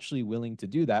really actually willing to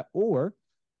do that? Or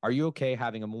are you okay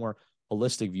having a more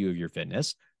holistic view of your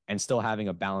fitness and still having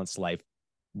a balanced life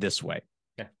this way?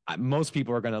 Yeah. Most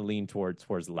people are going to lean towards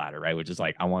the latter, right? Which is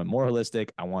like, I want more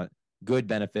holistic. I want good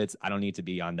benefits. I don't need to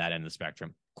be on that end of the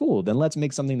spectrum. Cool. Then let's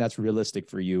make something that's realistic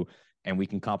for you. And we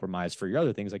can compromise for your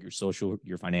other things like your social,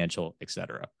 your financial,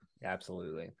 etc.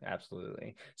 Absolutely.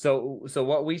 Absolutely. So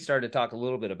what we started to talk a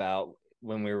little bit about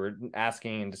when we were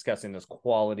asking and discussing those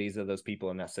qualities of those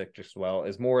people in that sector as well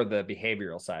is more the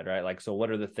behavioral side, right? Like, so what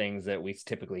are the things that we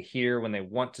typically hear when they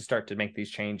want to start to make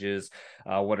these changes?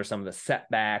 What are some of the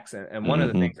setbacks? And one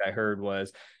of the things I heard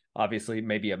was obviously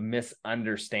maybe a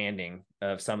misunderstanding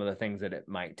of some of the things that it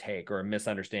might take, or a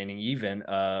misunderstanding even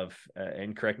of,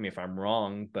 and correct me if I'm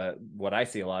wrong, but what I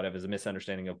see a lot of is a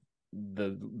misunderstanding of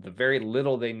the very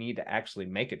little they need to actually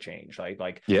make a change.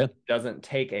 Like it doesn't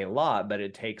take a lot, but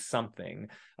it takes something.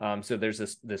 So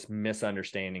there's this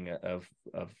misunderstanding of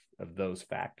those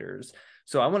factors.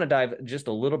 So I want to dive just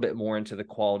a little bit more into the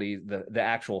qualities, the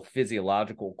actual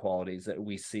physiological qualities that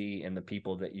we see in the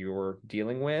people that you're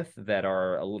dealing with that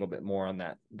are a little bit more on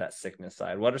that sickness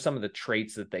side. What are some of the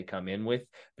traits that they come in with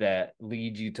that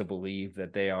lead you to believe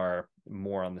that they are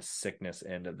more on the sickness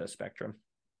end of the spectrum?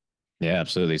 Yeah,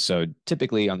 absolutely. So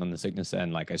typically on the sickness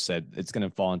end, like I said, it's going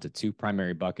to fall into two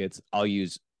primary buckets. I'll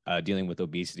use dealing with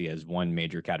obesity as one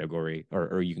major category,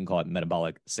 or you can call it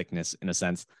metabolic sickness in a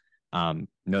sense.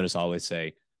 Notice I always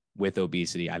say with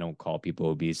obesity, I don't call people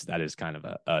obese. That is kind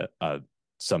of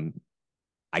some,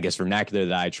 I guess, vernacular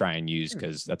that I try and use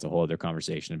because that's a whole other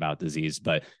conversation about disease.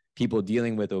 But people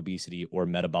dealing with obesity or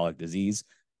metabolic disease,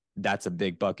 that's a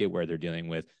big bucket where they're dealing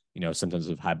with, symptoms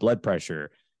of high blood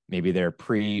pressure. Maybe they're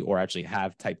or actually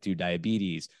have type 2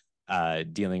 diabetes,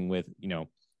 dealing with,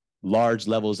 large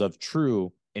levels of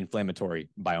true inflammatory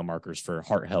biomarkers for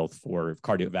heart health, for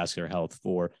cardiovascular health,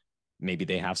 for maybe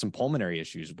they have some pulmonary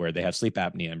issues where they have sleep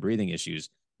apnea and breathing issues,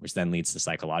 which then leads to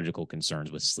psychological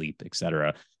concerns with sleep, et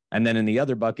cetera. And then in the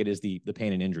other bucket is the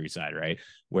pain and injury side, right?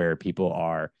 Where people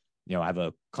are, have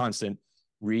a constant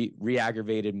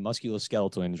re-aggravated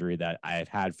musculoskeletal injury that I've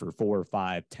had for 4 or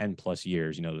 5, 10 plus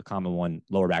years, the common one,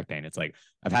 lower back pain. It's like,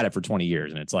 I've had it for 20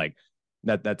 years and it's like,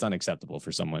 that's unacceptable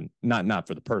for someone, not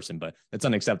for the person, but it's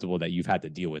unacceptable that you've had to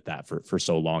deal with that for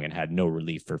so long and had no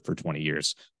relief for 20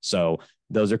 years. So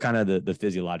those are kind of the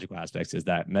physiological aspects, is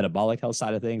that metabolic health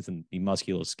side of things and the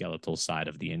musculoskeletal side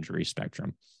of the injury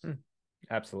spectrum.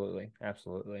 Absolutely.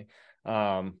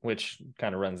 Which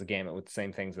kind of runs the gamut with the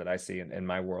same things that I see in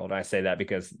my world. I say that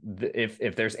because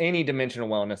if there's any dimensional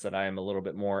wellness that I am a little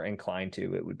bit more inclined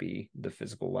to, it would be the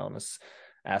physical wellness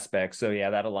aspect. So yeah,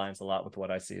 that aligns a lot with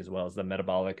what I see, as well as the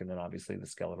metabolic, and then obviously the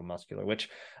skeletal muscular, which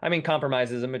I mean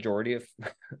compromises a majority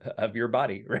of your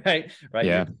body, right?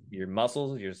 Yeah. Your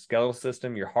muscles, your skeletal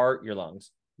system, your heart, your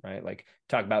lungs, right? Like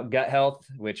talk about gut health,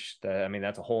 which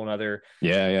that's a whole nother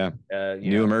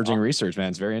new emerging research, man.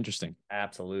 It's very interesting.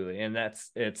 Absolutely. And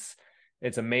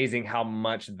it's amazing how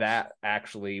much that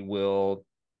actually will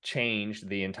change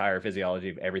the entire physiology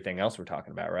of everything else we're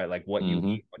talking about, right? Like what you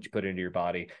eat, what you put into your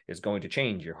body is going to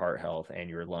change your heart health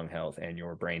and your lung health and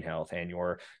your brain health and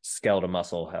your skeletal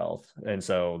muscle health. And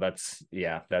so that's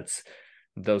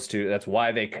those two. That's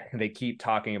why they keep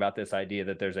talking about this idea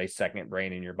that there's a second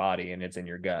brain in your body and it's in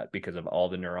your gut, because of all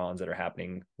the neurons that are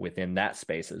happening within that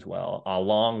space as well,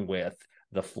 along with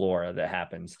the flora that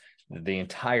happens. The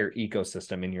entire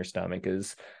ecosystem in your stomach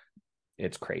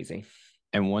it's crazy.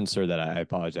 And one, sir, that I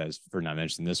apologize for not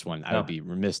mentioning this one, I would be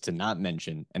remiss to not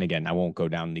mention, and again, I won't go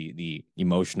down the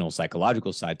emotional,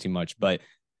 psychological side too much, but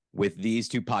with these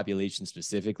two populations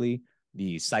specifically,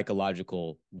 the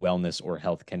psychological wellness or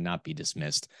health cannot be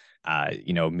dismissed.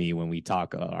 Me, when we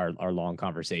talk our long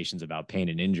conversations about pain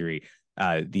and injury,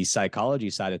 The psychology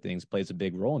side of things plays a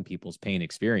big role in people's pain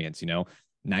experience.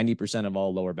 90% of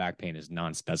all lower back pain is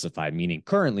non-specified, meaning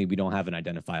currently we don't have an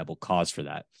identifiable cause for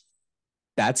that.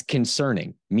 That's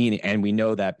concerning, meaning, and we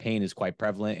know that pain is quite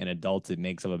prevalent in adults. It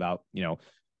makes up about,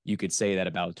 you could say that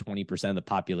about 20% of the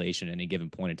population at any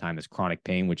given point in time is chronic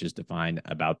pain, which is defined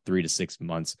about 3 to 6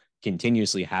 months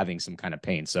continuously having some kind of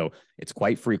pain. So it's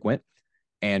quite frequent.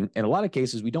 And in a lot of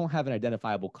cases, we don't have an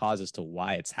identifiable cause as to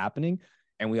why it's happening.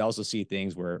 And we also see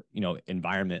things where,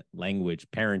 environment, language,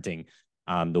 parenting,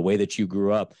 the way that you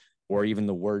grew up, or even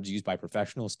the words used by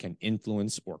professionals can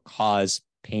influence or cause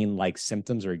pain-like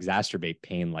symptoms or exacerbate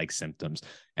pain-like symptoms.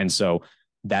 And so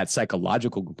that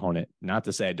psychological component, not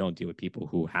to say I don't deal with people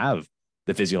who have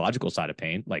the physiological side of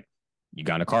pain, like you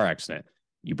got in a car accident,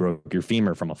 you broke your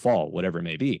femur from a fall, whatever it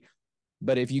may be.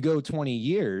 But if you go 20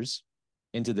 years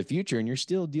into the future and you're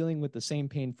still dealing with the same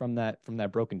pain from that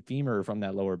broken femur or from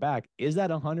that lower back, is that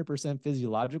 100%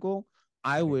 physiological?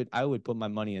 I would put my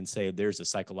money and say there's a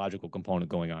psychological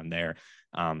component going on there.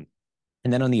 And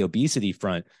then on the obesity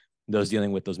front, those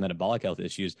dealing with those metabolic health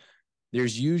issues,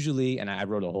 there's usually, and I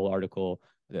wrote a whole article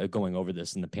going over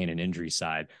this in the pain and injury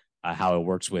side, how it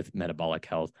works with metabolic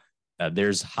health.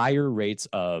 There's higher rates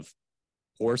of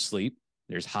poor sleep.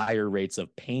 There's higher rates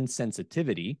of pain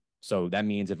sensitivity. So that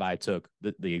means if I took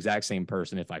the exact same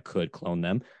person, if I could clone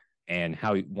them, and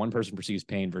how one person perceives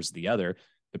pain versus the other,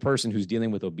 the person who's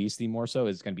dealing with obesity more so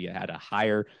is going to be at a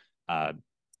higher,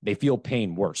 they feel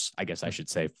pain worse, I guess I should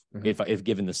say, if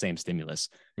given the same stimulus.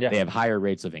 Yeah. They have higher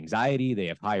rates of anxiety. They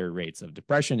have higher rates of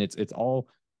depression. It's all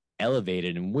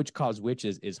elevated, and which cause which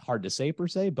is hard to say per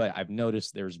se, but I've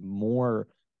noticed there's more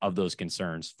of those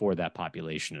concerns for that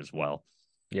population as well.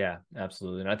 Yeah,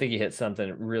 absolutely. And I think you hit something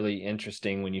really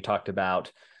interesting when you talked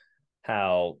about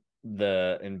how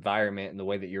the environment and the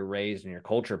way that you're raised and your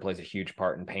culture plays a huge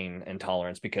part in pain and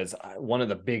tolerance, because one of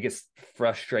the biggest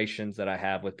frustrations that I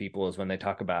have with people is when they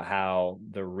talk about how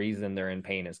the reason they're in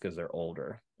pain is because they're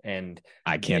older. And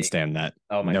I can't stand that.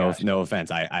 Oh my gosh. No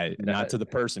offense. I not to the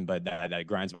person, but that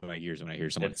grinds my gears when I hear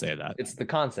someone say that. It's the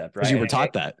concept, right? Because you were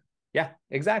taught that. Yeah,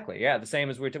 exactly. Yeah. The same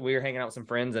as we were hanging out with some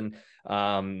friends, and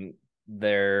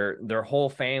their whole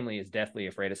family is deathly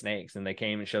afraid of snakes, and they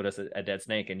came and showed us a dead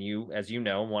snake. And as you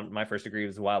know, my first degree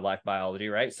was wildlife biology,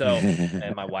 right? So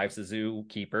and my wife's a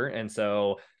zookeeper, and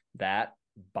so that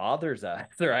bothers us,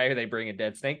 right? They bring a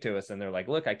dead snake to us and they're like,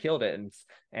 look, I killed it.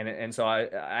 And so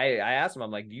I asked them,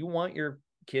 I'm like, do you want your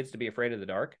kids to be afraid of the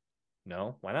dark?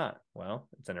 No. Why not? Well,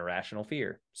 it's an irrational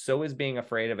fear. So is being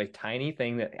afraid of a tiny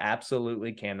thing that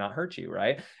absolutely cannot hurt you,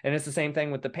 right? And it's the same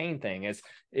thing with the pain thing,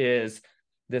 is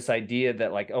this idea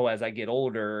that like, oh, as I get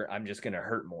older, I'm just going to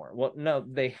hurt more. Well, no,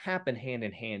 they happen hand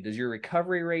in hand. Does your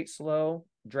recovery rate slow?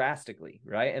 Drastically,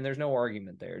 right? And there's no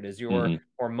argument there. Does your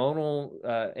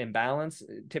hormonal imbalance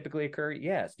typically occur?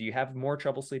 Yes. Do you have more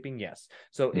trouble sleeping? Yes.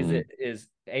 So is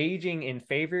aging in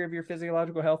favor of your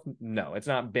physiological health? No, it's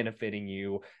not benefiting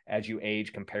you as you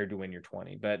age compared to when you're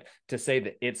 20. But to say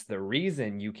that it's the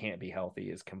reason you can't be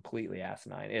healthy is completely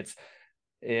asinine.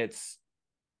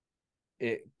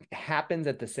 It happens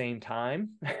at the same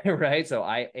time, right? So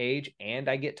I age and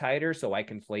I get tighter, so I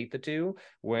conflate the two,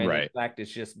 when in fact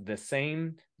it's just the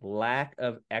same lack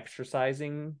of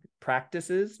exercising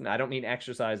practices. And I don't mean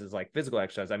exercises like physical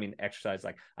exercise. I mean exercise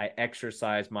like I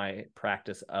exercise my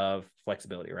practice of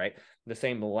flexibility, right? The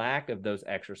same lack of those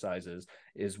exercises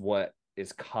is what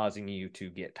is causing you to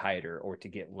get tighter or to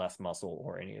get less muscle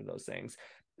or any of those things.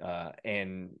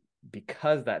 And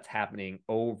because that's happening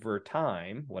over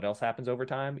time, what else happens over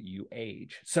time? You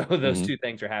age. So those two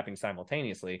things are happening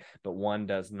simultaneously, but one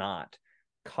does not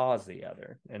cause the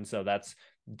other. And so that's,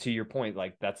 to your point,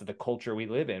 like that's the culture we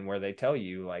live in, where they tell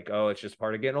you like, oh, it's just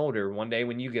part of getting older. One day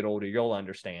when you get older, you'll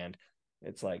understand.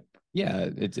 It's like, yeah,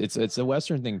 it's a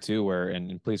Western thing too, where,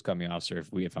 and please cut me off, sir,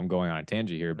 if I'm going on a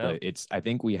tangent here, but I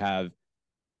think we have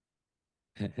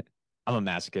I'm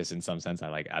a masochist in some sense. I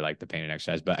like the pain and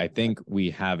exercise, but I think we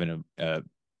have in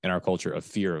our culture a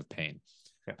fear of pain.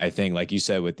 Yeah. I think, like you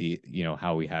said, with the,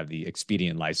 how we have the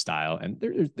expedient lifestyle, and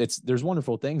there's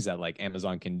wonderful things that like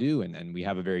Amazon can do, and we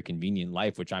have a very convenient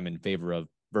life, which I'm in favor of,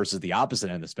 versus the opposite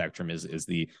end of the spectrum is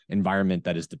the environment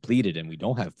that is depleted and we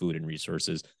don't have food and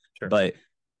resources. Sure. But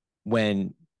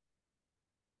when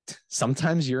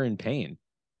sometimes you're in pain,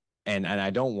 and I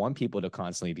don't want people to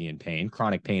constantly be in pain.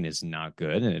 Chronic pain is not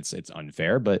good, and it's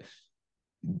unfair. But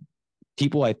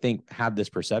people, I think, have this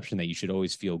perception that you should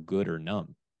always feel good or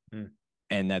numb,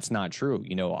 and that's not true.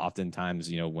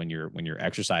 Oftentimes, when you're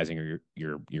exercising, or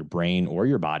your brain or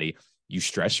your body, you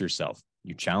stress yourself,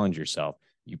 you challenge yourself,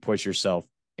 you push yourself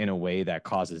in a way that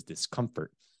causes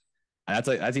discomfort. And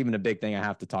that's even a big thing I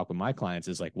have to talk with my clients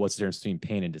is like, what's the difference between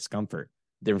pain and discomfort?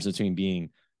 The difference between being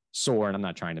sore, and I'm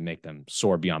not trying to make them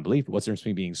sore beyond belief, but what's the difference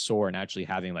between being sore and actually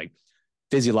having like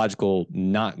physiological,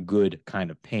 not good kind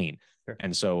of pain? Sure.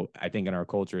 And so I think in our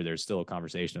culture, there's still a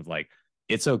conversation of like,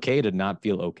 it's okay to not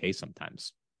feel okay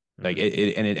sometimes. Like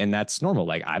and that's normal.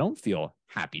 Like I don't feel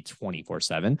happy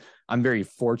 24/7. I'm very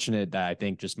fortunate that I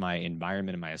think just my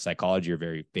environment and my psychology are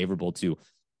very favorable to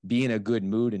be in a good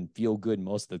mood and feel good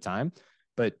most of the time.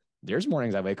 But there's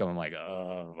mornings I wake up, I'm like,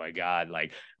 oh my God,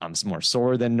 like I'm more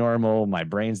sore than normal. My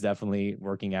brain's definitely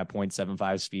working at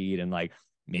 0.75 speed. And like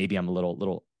maybe I'm a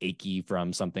little achy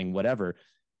from something, whatever.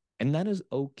 And that is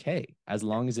okay as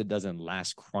long as it doesn't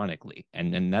last chronically.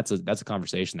 And that's a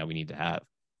conversation that we need to have.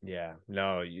 Yeah,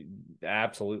 no,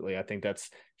 absolutely. I think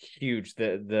that's huge.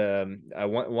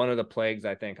 One of the plagues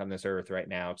I think on this earth right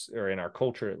now, or in our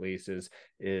culture at least,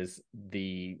 is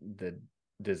the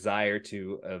desire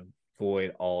to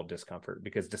avoid all discomfort,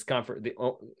 because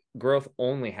growth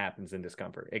only happens in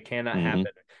discomfort. It cannot happen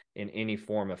in any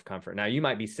form of comfort. Now, you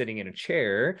might be sitting in a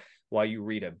chair while you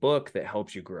read a book that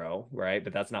helps you grow, right?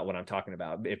 But that's not what I'm talking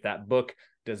about. If that book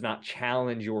does not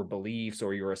challenge your beliefs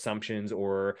or your assumptions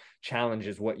or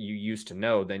challenges what you used to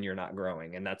know, then you're not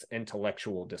growing. And that's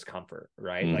intellectual discomfort,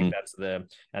 right? Like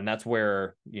that's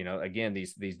where, again,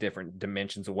 these different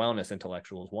dimensions of wellness,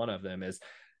 intellectual is one of them. Is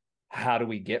how do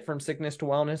we get from sickness to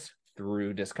wellness?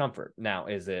 Through discomfort. Now,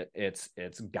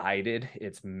 it's guided,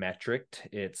 it's metriced,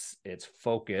 it's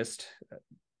focused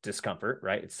discomfort,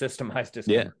 right? It's systemized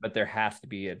discomfort, but there has to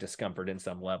be a discomfort in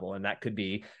some level. And that could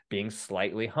be being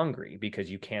slightly hungry, because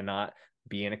you cannot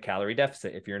be in a calorie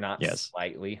deficit if you're not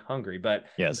slightly hungry. But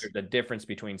there's a difference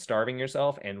between starving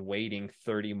yourself and waiting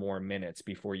 30 more minutes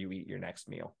before you eat your next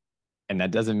meal. And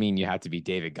that doesn't mean you have to be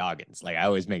David Goggins. Like I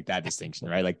always make that distinction,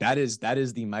 right? Like that is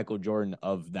the Michael Jordan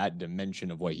of that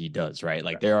dimension of what he does, right?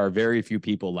 Like there are very few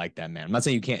people like that, man. I'm not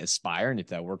saying you can't aspire, and if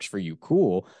that works for you,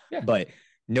 cool. Yeah. But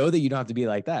know that you don't have to be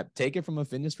like that. Take it from a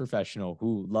fitness professional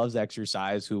who loves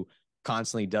exercise, who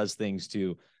constantly does things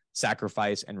to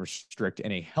sacrifice and restrict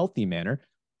in a healthy manner.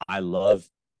 I love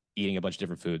eating a bunch of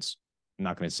different foods. I'm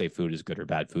not going to say food is good or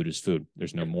bad. Food is food.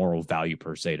 There's no moral value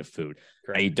per se to food.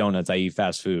 Correct. I eat donuts. I eat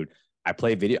fast food. I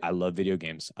play video. I love video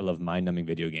games. I love mind-numbing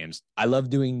video games. I love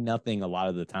doing nothing a lot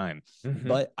of the time.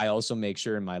 But I also make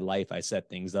sure in my life I set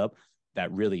things up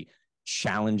that really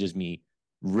challenges me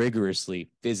rigorously,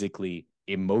 physically,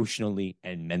 emotionally,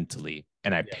 and mentally.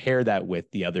 And I pair that with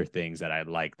the other things that I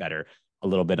like that are a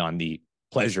little bit on the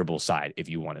pleasurable side, if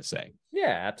you want to say.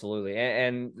 Yeah, absolutely.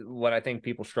 And what I think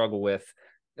people struggle with,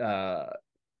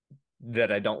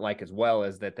 that I don't like as well,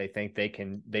 is that they think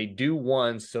they do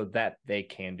one so that they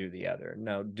can do the other.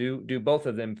 No, do both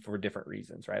of them for different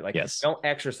reasons, right? Like don't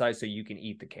exercise so you can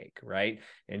eat the cake, right?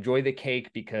 Enjoy the cake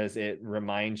because it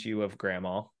reminds you of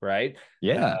grandma, right?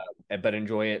 Yeah. But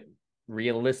enjoy it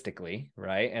realistically,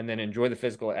 right? And then enjoy the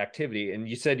physical activity. And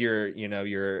you said your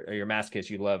masochist,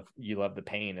 you love the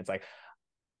pain. It's like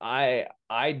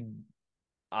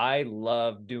I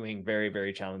love doing very,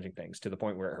 very challenging things to the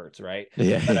point where it hurts, right?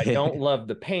 Yeah. But I don't love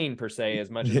the pain per se as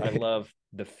much as I love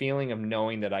the feeling of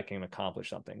knowing that I can accomplish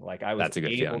something. Like I was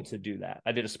able to do that.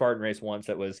 I did a Spartan race once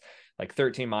that was like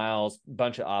 13 miles,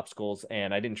 bunch of obstacles,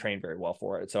 and I didn't train very well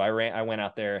for it. So I went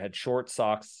out there, had short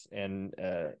socks and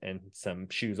some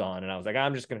shoes on, and I was like,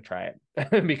 I'm just going to try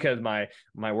it because my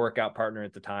workout partner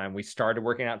at the time, we started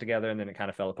working out together, and then it kind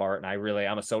of fell apart. And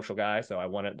I'm a social guy,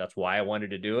 so that's why I wanted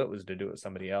to do it, was to do it with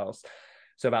somebody else.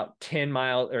 So about 10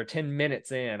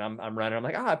 minutes in, I'm running. I'm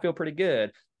like, I feel pretty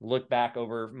good. Look back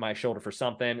over my shoulder for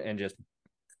something, and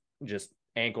just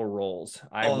ankle rolls.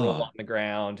 I roll on the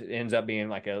ground. It ends up being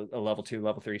like a level 2,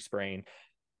 level 3 sprain.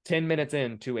 10 minutes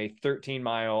into a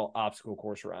 13-mile obstacle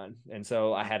course run. And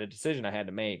so I had a decision I had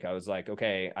to make. I was like,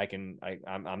 okay,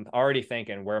 I'm already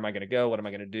thinking, where am I going to go? What am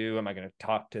I going to do? Am I going to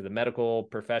talk to the medical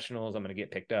professionals? I'm going to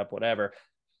get picked up, whatever.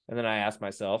 And then I asked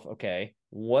myself, okay,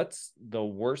 what's the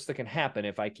worst that can happen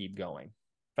if I keep going?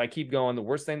 If I keep going, the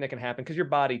worst thing that can happen, because your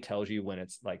body tells you when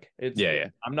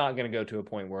I'm not going to go to a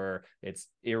point where it's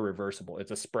irreversible.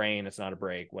 It's a sprain. It's not a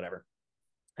break, whatever.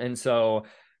 And so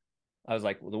I was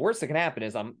like, well, the worst that can happen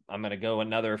is I'm going to go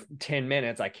another 10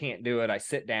 minutes. I can't do it. I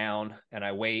sit down and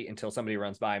I wait until somebody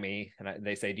runs by me and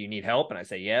they say, do you need help? And I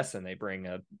say, yes. And they bring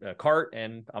a cart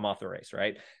and I'm off the race,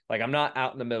 right? Like I'm not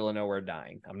out in the middle of nowhere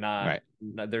dying. I'm not,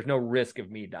 there's no risk of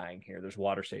me dying here. There's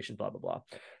water stations, blah, blah, blah.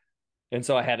 And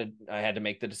so I had to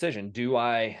make the decision. Do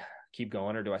I keep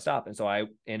going or do I stop? And so I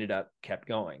kept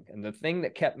going. And the thing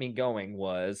that kept me going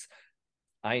was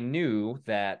I knew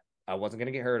that I wasn't going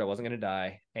to get hurt. I wasn't going to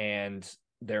die. And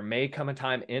there may come a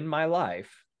time in my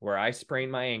life where I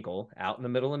sprained my ankle out in the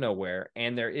middle of nowhere,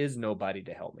 and there is nobody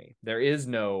to help me. There is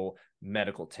no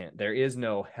medical tent. There is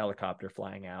no helicopter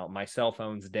flying out. My cell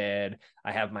phone's dead.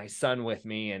 I have my son with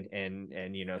me,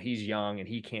 and you know, he's young and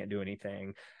he can't do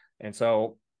anything. And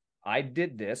so I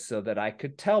did this so that I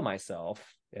could tell myself,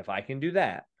 if I can do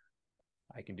that,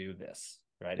 I can do this,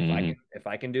 right? If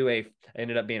I can do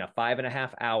ended up being a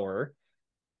 5.5 hour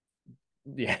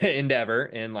endeavor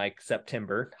in like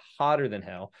September, hotter than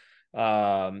hell,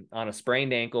 on a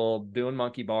sprained ankle, doing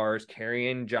monkey bars,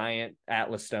 carrying giant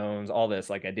Atlas stones, all this.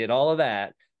 Like, I did all of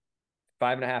that,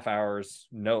 5.5 hours,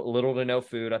 little to no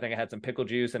food. I think I had some pickle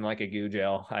juice and like a goo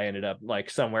gel. I ended up like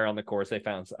somewhere on the course. I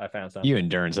found some. You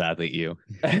endurance athlete, you.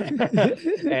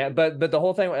 But the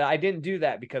whole thing, I didn't do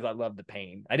that because I loved the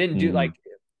pain. I didn't do like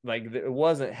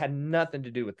it had nothing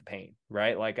to do with the pain,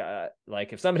 right? Like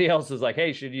if somebody else was like,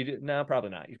 hey, should you do? No, probably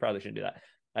not. You probably shouldn't do that.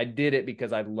 I did it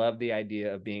because I love the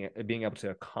idea of being able to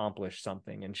accomplish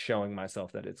something and showing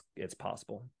myself that it's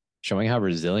possible. Showing how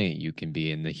resilient you can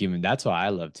be in the human. That's why I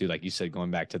love too. Like you said,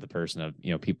 going back to the person of,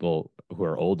 you know, people who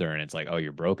are older and it's like, oh,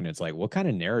 you're broken. It's like, what kind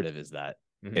of narrative is that?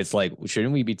 Mm-hmm. It's like,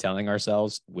 shouldn't we be telling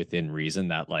ourselves within reason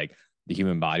that like the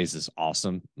human body is this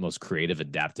awesome, most creative,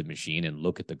 adaptive machine, and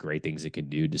look at the great things it can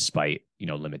do despite, you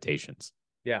know, limitations.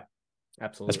 Yeah,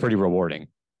 absolutely. That's pretty rewarding.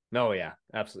 No, yeah,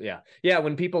 absolutely. Yeah. Yeah.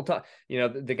 When people talk, you know,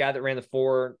 the guy that ran the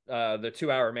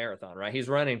 2-hour marathon, right? He's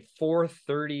running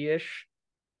 4:30-ish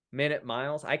minute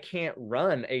miles. I can't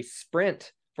run a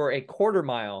sprint for a quarter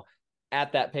mile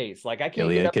at that pace. Like, I can't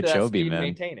get up to that speed and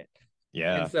maintain it.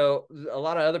 Yeah. And so a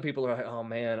lot of other people are like, oh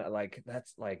man,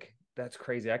 that's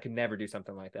crazy. I could never do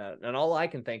something like that. And all I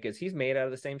can think is he's made out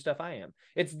of the same stuff I am.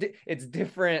 It's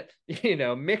different, you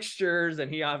know, mixtures. And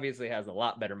he obviously has a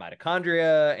lot better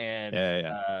mitochondria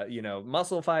and, you know,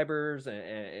 muscle fibers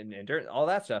and all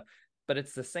that stuff, but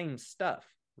it's the same stuff.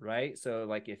 Right. So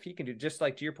like, if he can do, just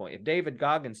like to your point, if David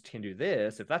Goggins can do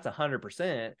this, if that's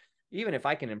 100%, even if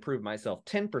I can improve myself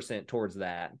 10% towards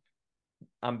that,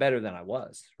 I'm better than I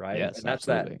was, right? Yes, and that's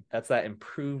absolutely. That's that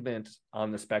improvement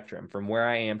on the spectrum from where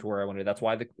I am to where I want to. That's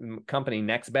why the company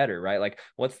NextBetter, right? Like,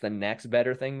 what's the next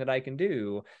better thing that I can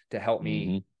do to help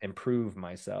me improve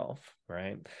myself,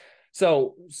 right?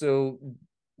 So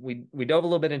we dove a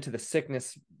little bit into the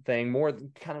sickness thing, more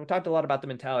kind of, we talked a lot about the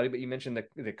mentality, but you mentioned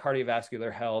the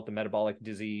cardiovascular health, the metabolic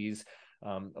disease,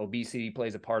 obesity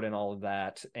plays a part in all of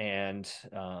that, and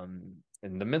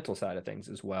the mental side of things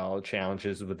as well,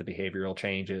 challenges with the behavioral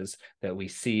changes that we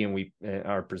see and we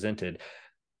are presented.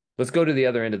 Let's go to the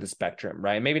other end of the spectrum,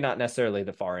 right? Maybe not necessarily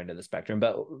the far end of the spectrum,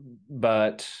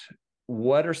 but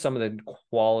what are some of the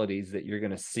qualities that you're going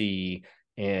to see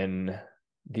in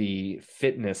the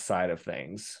fitness side of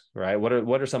things, right? What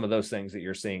are some of those things that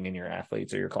you're seeing in your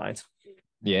athletes or your clients?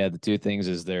 Yeah, the two things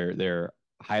is they're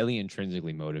highly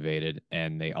intrinsically motivated,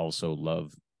 and they also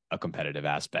love a competitive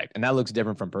aspect. And that looks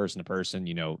different from person to person.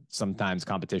 You know, sometimes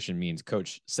competition means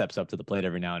coach steps up to the plate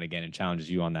every now and again and challenges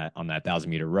you on that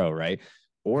 1,000-meter row, right?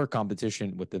 Or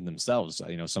competition within themselves.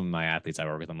 You know, some of my athletes I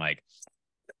work with, I'm like,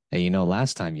 hey, you know,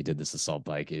 last time you did this assault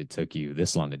bike, it took you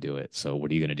this long to do it. So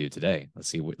what are you going to do today? Let's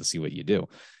see what you do.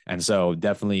 And so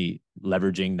definitely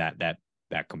leveraging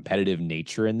that competitive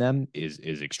nature in them is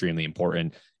extremely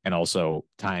important. And also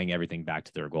tying everything back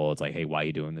to their goal. It's like, hey, why are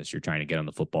you doing this? You're trying to get on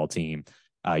the football team.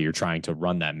 You're trying to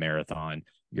run that marathon.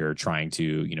 You're trying to,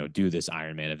 you know, do this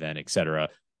Ironman event, et cetera.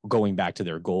 Going back to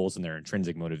their goals and their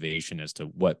intrinsic motivation as to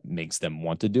what makes them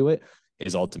want to do it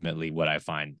is ultimately what I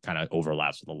find kind of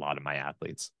overlaps with a lot of my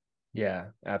athletes. Yeah,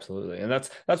 absolutely. And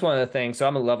that's one of the things. So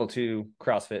I'm a level 2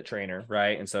 CrossFit trainer,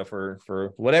 right? And so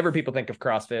for whatever people think of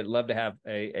CrossFit, love to have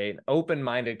an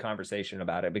open-minded conversation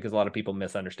about it, because a lot of people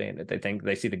misunderstand it. They think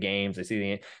they see the games, they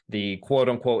see the quote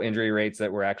unquote injury rates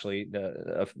that were actually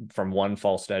from one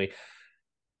false study.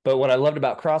 But what I loved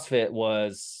about CrossFit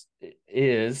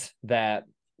is that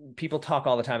people talk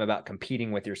all the time about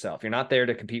competing with yourself. You're not there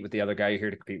to compete with the other guy. You're here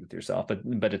to compete with yourself.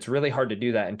 But it's really hard to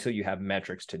do that until you have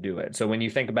metrics to do it. So when you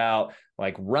think about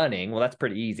like running, well, that's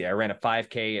pretty easy. I ran a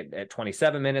 5K at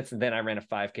 27 minutes, and then I ran a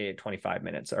 5K at 25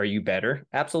 minutes. Are you better?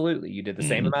 Absolutely. You did the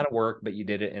same amount of work, but you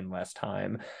did it in less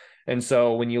time. And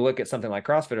so when you look at something like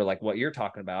CrossFit, or like what you're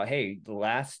talking about, hey, the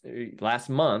last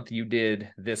month you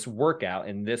did this workout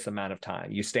in this amount of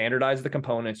time. You standardize the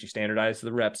components, you standardize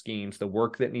the rep schemes, the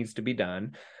work that needs to be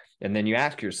done. And then you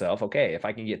ask yourself, okay, if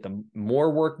I can get the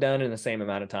more work done in the same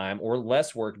amount of time, or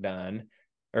less work done,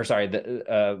 or sorry,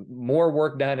 the more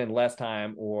work done in less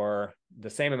time, or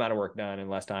the same amount of work done in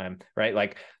less time, right?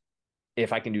 Like,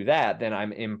 if I can do that, then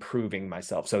I'm improving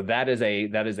myself. So that is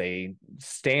a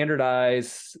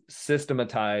standardized,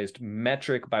 systematized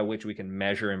metric by which we can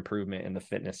measure improvement in the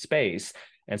fitness space.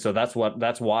 And so that's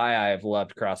why I've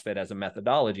loved CrossFit as a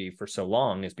methodology for so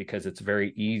long, is because it's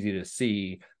very easy to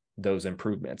see those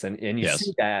improvements. And you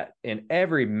see that in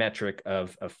every metric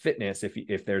of fitness.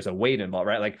 If there's a weight involved,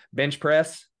 right? Like bench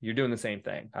press, you're doing the same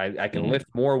thing. I can lift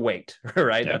more weight,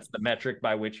 right? That's the metric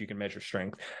by which you can measure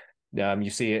strength. You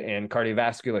see it in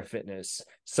cardiovascular fitness.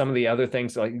 Some of the other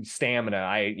things like stamina,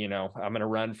 I'm going to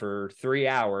run for 3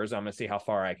 hours. I'm going to see how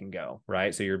far I can go,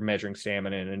 right? So you're measuring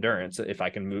stamina and endurance. If I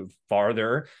can move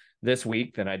farther this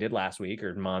week than I did last week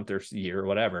or month or year or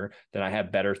whatever, then I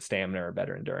have better stamina or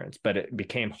better endurance. But it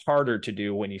became harder to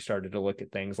do when you started to look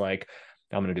at things like,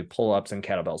 I'm going to do pull-ups and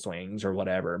kettlebell swings or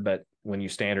whatever. But when you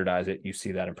standardize it, you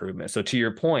see that improvement. So to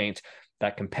your point,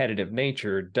 that competitive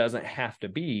nature doesn't have to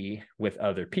be with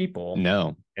other people.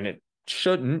 No. And it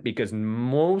shouldn't, because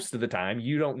most of the time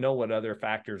you don't know what other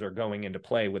factors are going into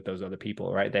play with those other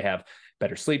people, right? They have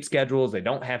better sleep schedules. They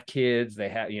don't have kids. They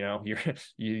have,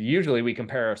 usually we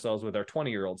compare ourselves with our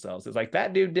 20-year-old selves. It's like,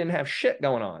 that dude didn't have shit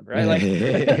going on, right? Like,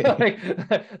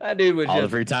 that dude was all just the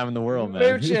free time in the world, man.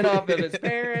 mooching off of his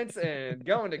parents and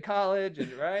going to college,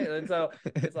 and right. And so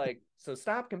it's like, so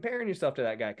stop comparing yourself to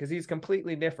that guy, because he's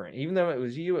completely different. Even though it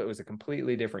was you, it was a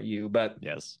completely different you.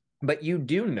 But you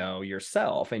do know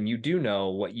yourself, and you do know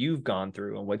what you've gone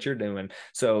through and what you're doing.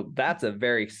 So that's a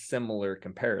very similar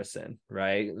comparison,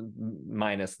 right?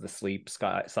 Minus the sleep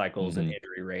cycles and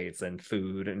injury rates and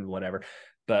food and whatever.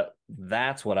 But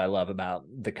that's what I love about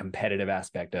the competitive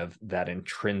aspect of that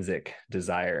intrinsic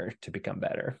desire to become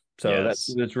better. So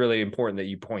that's really important that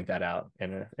you point that out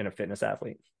in a fitness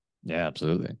athlete. Yeah,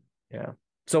 absolutely. Yeah.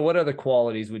 So what other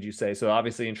qualities would you say? So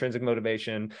obviously intrinsic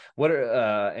motivation, what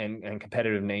are and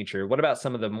competitive nature. What about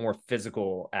some of the more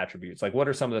physical attributes? Like, what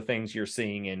are some of the things you're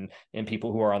seeing in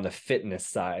people who are on the fitness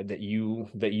side that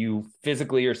you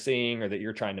physically are seeing, or that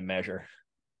you're trying to measure?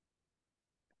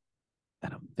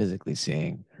 That I'm physically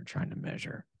seeing or trying to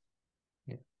measure.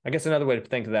 Yeah. I guess another way to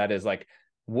think of that is like,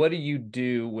 what do you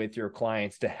do with your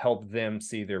clients to help them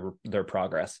see their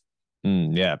progress?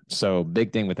 Yeah. So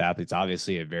big thing with athletes,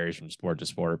 obviously it varies from sport to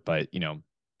sport, but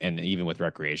and even with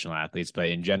recreational athletes, but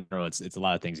in general, it's a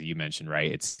lot of things that you mentioned,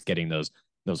 right? It's getting those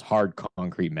hard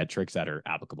concrete metrics that are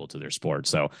applicable to their sport.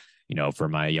 So, for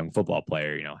my young football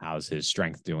player, how's his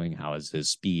strength doing? How is his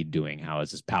speed doing? How is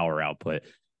his power output?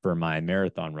 For my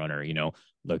marathon runner,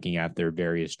 looking at their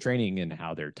various training and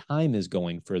how their time is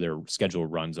going for their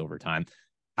scheduled runs over time.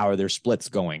 How are their splits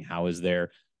going? How is their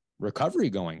recovery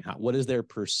going? What is their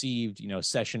perceived,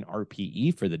 session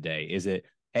RPE for the day? Is it,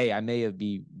 hey, I may have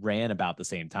ran about the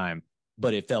same time,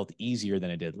 but it felt easier than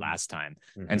it did last time.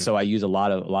 And so I use a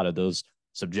lot of those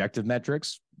subjective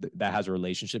metrics that has a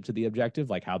relationship to the objective,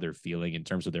 like how they're feeling in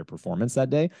terms of their performance that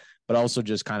day, but also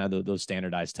just kind of those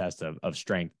standardized tests of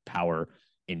strength, power,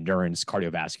 endurance,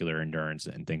 cardiovascular endurance,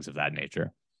 and things of that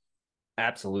nature.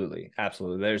 Absolutely.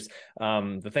 There's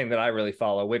the thing that I really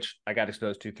follow, which I got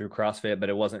exposed to through CrossFit, but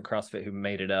it wasn't CrossFit who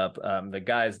made it up. The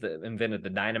guys that invented the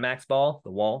Dynamax ball,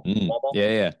 the wall ball.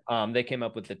 Yeah. They came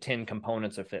up with the 10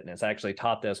 components of fitness. I actually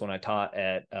taught this when I taught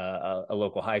at a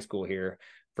local high school here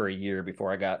for a year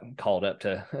before I got called up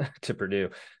to to Purdue.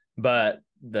 But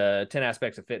the 10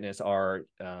 aspects of fitness are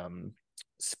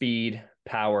speed,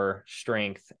 power,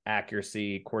 strength,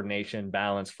 accuracy, coordination,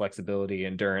 balance, flexibility,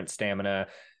 endurance, stamina,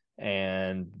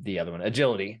 and the other one,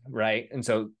 agility, right? And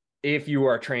so if you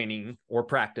are training or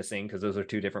practicing, because those are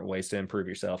two different ways to improve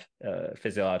yourself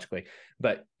physiologically,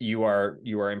 but you are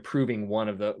improving one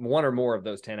or more of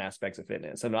those 10 aspects of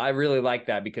fitness. And I really like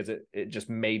that, because it just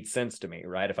made sense to me,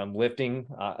 right? If I'm lifting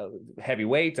heavy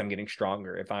weights, I'm getting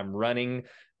stronger. If I'm running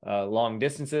long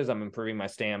distances, I'm improving my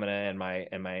stamina and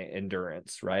my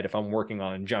endurance, right? If I'm working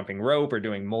on jumping rope or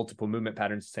doing multiple movement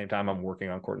patterns at the same time, I'm working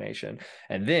on coordination.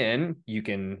 And then you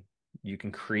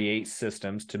can create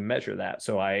systems to measure that.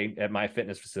 So at my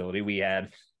fitness facility, we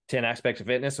had 10 aspects of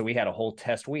fitness. So we had a whole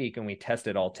test week, and we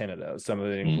tested all 10 of those. Some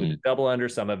of it included double under,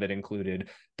 some of it included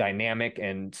dynamic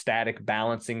and static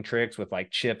balancing tricks with like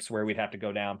chips, where we'd have to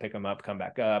go down, pick them up, come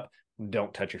back up,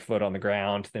 don't touch your foot on the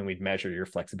ground. Then we'd measure your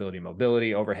flexibility,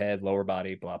 mobility, overhead, lower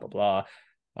body, blah, blah,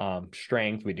 blah.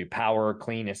 Strength, we do power,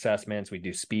 clean assessments, we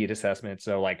do speed assessments.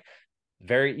 So like,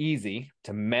 very easy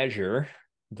to measure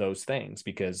those things,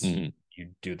 because you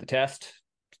do the test,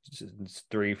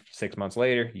 3-6 months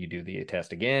later, you do the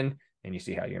test again, and you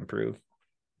see how you improve.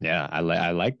 Yeah, I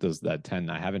like that 10.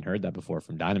 I haven't heard that before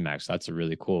from Dynamax. That's a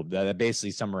really cool. That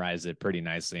basically summarized it pretty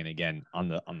nicely. And again, on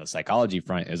the psychology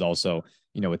front is also,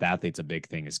 with athletes, a big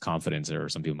thing is confidence, or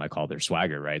some people might call their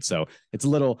swagger, right? So it's a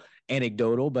little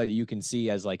anecdotal, but you can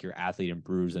see as like your athlete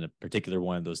improves in a particular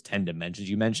one of those 10 dimensions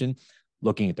you mentioned,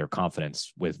 looking at their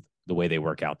confidence with the way they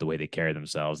work out, the way they carry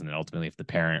themselves, and then ultimately if the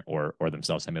parent or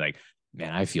themselves tell me like,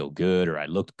 man, I feel good, or I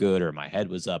looked good, or my head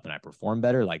was up and I performed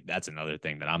better. Like that's another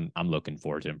thing that I'm looking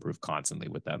forward to improve constantly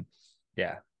with them.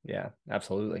 Yeah. Yeah,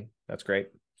 absolutely. That's great.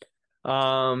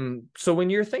 So when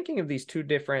you're thinking of these two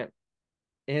different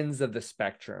ends of the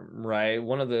spectrum, right?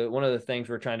 One of the things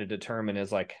we're trying to determine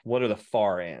is like, what are the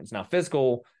far ends? Now,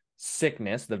 physical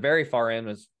sickness, the very far end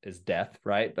is death,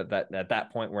 right? But that at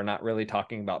that point, we're not really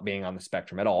talking about being on the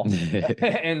spectrum at all.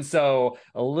 And so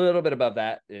a little bit above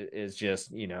that is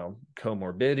just,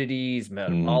 comorbidities,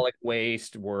 metabolic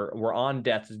waste. We're on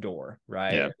death's door,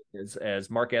 right? Yeah.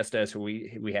 As Mark Estes, who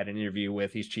we had an interview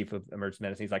with, he's chief of emergency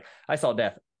medicine. He's like, I saw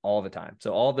death all the time.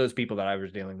 So all those people that I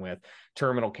was dealing with,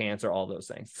 terminal cancer, all those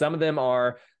things. Some of them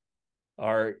are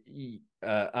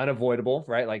unavoidable,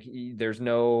 right? Like there's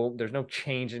no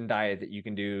change in diet that you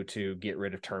can do to get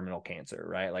rid of terminal cancer,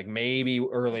 right? Like maybe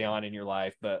early on in your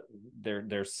life, but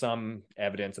there's some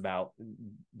evidence about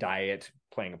diet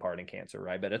playing a part in cancer,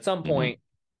 right? But at some point,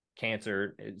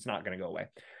 cancer is not going to go away.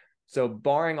 So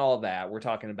barring all that, we're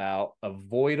talking about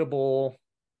avoidable,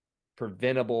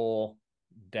 preventable,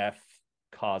 death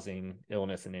causing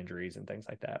illness and injuries and things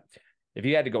like that. If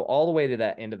you had to go all the way to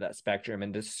that end of that spectrum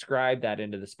and describe that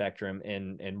end of the spectrum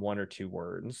in one or two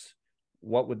words,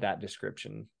 what would that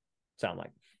description sound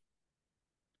like?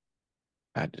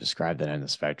 I had to describe that end of the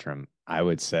spectrum. I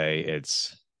would say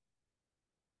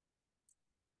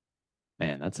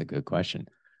man, that's a good question.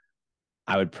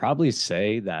 I would probably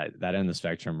say that end of the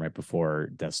spectrum right before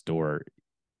death's door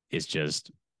is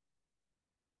just,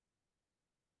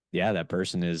 yeah, that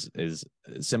person is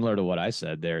similar to what I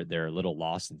said. They're a little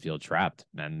lost and feel trapped,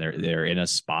 and they're in a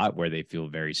spot where they feel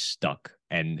very stuck.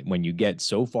 And when you get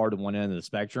so far to one end of the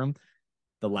spectrum,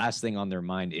 the last thing on their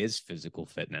mind is physical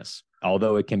fitness.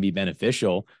 Although it can be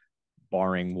beneficial,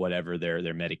 barring whatever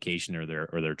their medication or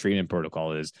their treatment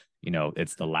protocol is,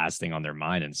 it's the last thing on their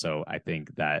mind. And so I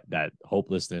think that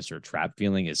hopelessness or trap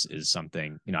feeling is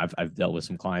something, I've dealt with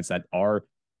some clients that are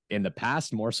in the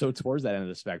past more so towards that end of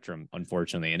the spectrum,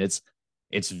 unfortunately. And it's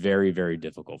very, very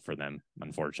difficult for them,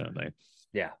 unfortunately.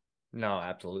 Yeah. No,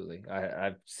 absolutely.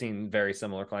 I've seen very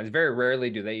similar clients. Very rarely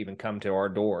do they even come to our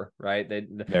door, right?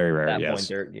 Very rare. At that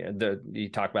Yes. point, you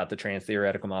talk about the trans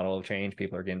theoretical model of change.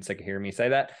 People are getting sick of hearing me say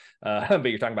that. But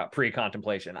you're talking about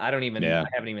pre-contemplation. I haven't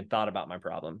even thought about my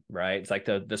problem, right? It's like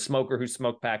the smoker who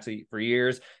smoked packs for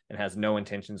years and has no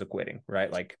intentions of quitting, right?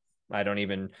 Like I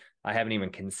haven't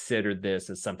even considered this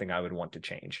as something I would want to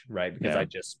change, right? Because I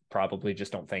probably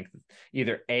don't think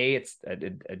either A,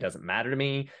 it doesn't matter to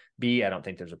me. B, I don't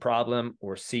think there's a problem,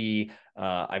 or C,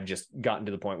 I've just gotten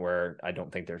to the point where I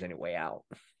don't think there's any way out.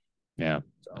 Yeah,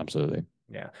 so, absolutely.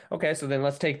 Yeah. Okay. So then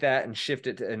let's take that and shift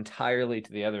it entirely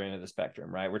to the other end of the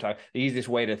spectrum, right? We're talking the easiest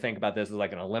way to think about this is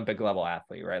like an Olympic level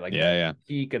athlete, right? Like the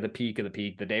peak of the peak of the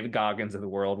peak, the David Goggins of the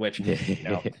world, which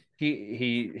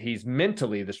he's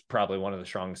mentally probably one of the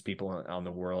strongest people on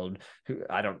the world. Who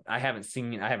I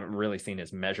haven't really seen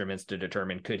his measurements to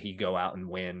determine could he go out and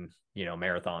win,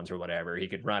 marathons or whatever. He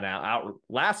could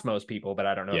outlast most people, but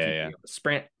I don't know if he could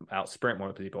sprint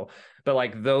more people. But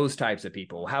like those types of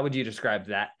people, how would you describe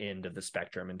that end of the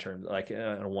spectrum in terms of like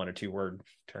a one or two word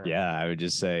term? Yeah, I would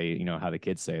just say, how the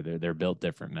kids say they're built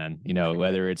different, man.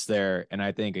 Whether it's there, and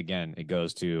I think again, it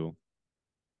goes to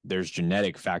there's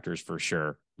genetic factors for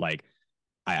sure. Like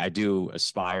I do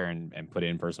aspire and put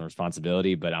in personal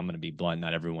responsibility, but I'm going to be blunt.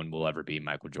 Not everyone will ever be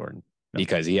Michael Jordan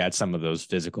because he had some of those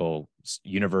physical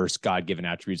universe, God-given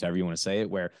attributes, however you want to say it,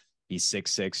 where he's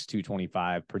 6'6",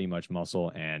 225, pretty much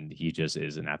muscle, and he just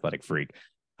is an athletic freak.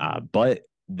 But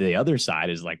the other side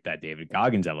is like that David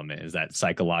Goggins element, is that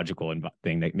psychological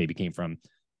thing that maybe came from,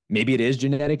 maybe it is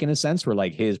genetic in a sense where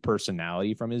like his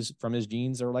personality from his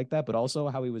genes are like that, but also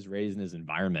how he was raised in his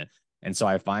environment. And so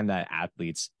I find that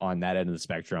athletes on that end of the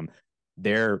spectrum,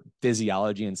 their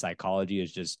physiology and psychology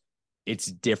is just, it's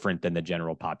different than the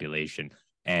general population.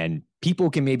 And people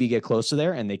can maybe get close to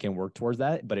there and they can work towards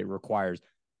that, but it requires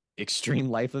extreme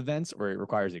life events or it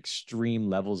requires extreme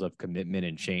levels of commitment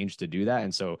and change to do that.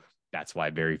 And so that's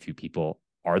why very few people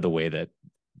are the way that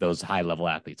those high level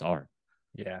athletes are.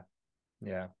 Yeah.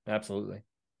 Yeah, absolutely.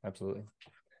 Absolutely.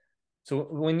 So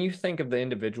when you think of the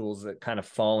individuals that kind of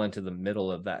fall into the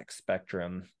middle of that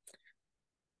spectrum,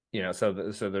 so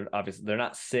they're obviously they're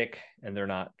not sick and they're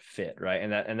not fit, right?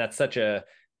 And that's such a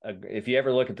if you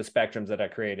ever look at the spectrums that I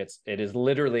create, it is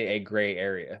literally a gray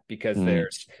area, because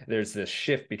there's this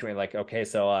shift between like, okay,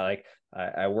 so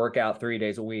I work out 3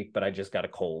 days a week, but I just got a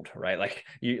cold, right? Like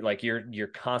you're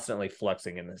constantly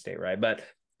fluxing in this state, right? But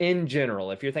in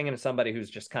general, if you're thinking of somebody who's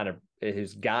just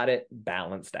who's got it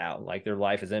balanced out, like their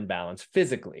life is in balance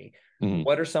physically,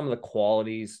 what are some of the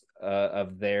qualities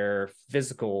of their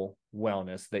physical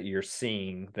wellness that you're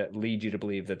seeing that lead you to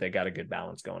believe that they got a good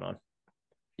balance going on?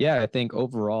 Yeah, I think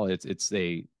overall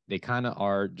they kind of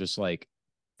are just like,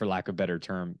 for lack of a better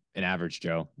term, an average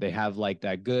Joe. They have like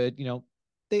that good,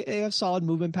 they have solid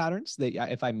movement patterns.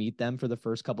 If I meet them for the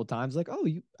first couple of times, like, oh,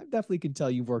 I definitely can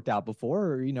tell you've worked out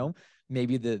before, or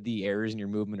maybe the errors in your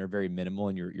movement are very minimal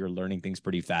and you're learning things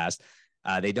pretty fast.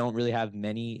 They don't really have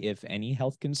many, if any,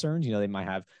 health concerns. They might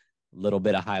have a little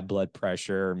bit of high blood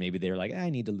pressure, or maybe they're like,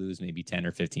 I need to lose maybe 10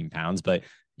 or 15 pounds, but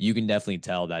you can definitely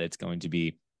tell that it's going to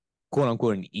be quote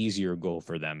unquote an easier goal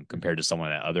for them compared to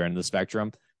someone at the other end of the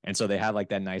spectrum. And so they have like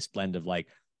that nice blend of like,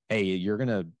 hey,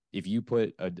 if you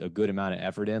put a good amount of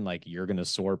effort in, like you're gonna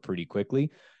soar pretty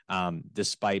quickly,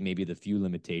 despite maybe the few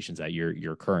limitations that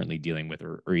you're currently dealing with,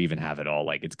 or even have at all.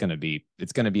 Like it's gonna be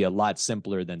a lot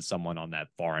simpler than someone on that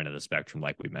far end of the spectrum,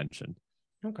 like we mentioned.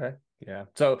 Okay. Yeah.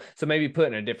 So maybe put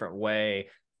in a different way,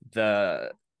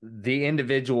 the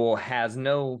individual has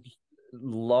no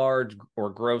large or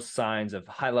gross signs of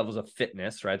high levels of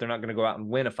fitness, right? They're not going to go out and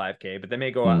win a 5K, but they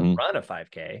may go out and run a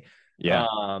 5K. Yeah.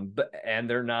 And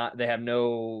they have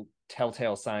no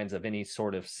telltale signs of any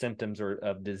sort of symptoms or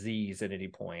of disease at any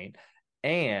point.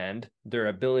 And their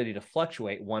ability to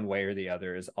fluctuate one way or the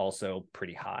other is also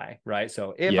pretty high, right?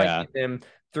 So if I give them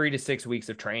 3 to 6 weeks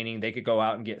of training, they could go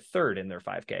out and get third in their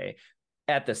 5K.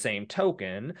 At the same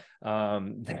token,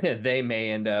 they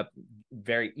may end up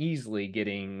very easily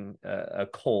getting a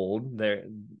cold. There,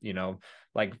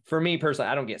 like for me personally,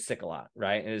 I don't get sick a lot,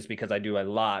 right? And it's because I do a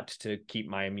lot to keep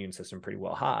my immune system pretty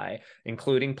well high,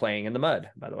 including playing in the mud,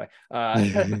 by the way.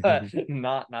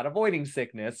 Not avoiding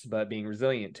sickness, but being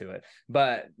resilient to it.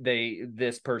 But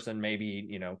this person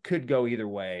maybe, could go either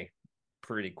way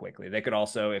pretty quickly. They could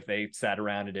also, if they sat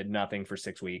around and did nothing for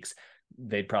 6 weeks,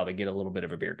 they'd probably get a little bit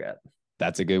of a beer gut.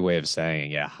 That's a good way of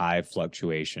saying, yeah, high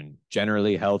fluctuation,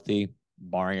 generally healthy,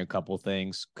 barring a couple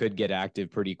things, could get active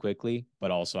pretty quickly.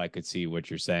 But also I could see what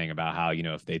you're saying about how,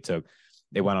 if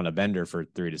they went on a bender for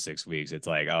 3 to 6 weeks, it's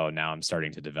like, oh, now I'm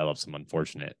starting to develop some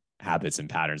unfortunate habits and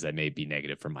patterns that may be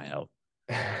negative for my health.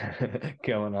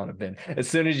 Going on a bend. As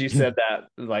soon as you said that,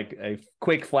 like a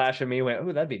quick flash of me went,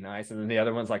 oh, that'd be nice. And then the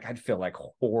other one's like, I'd feel like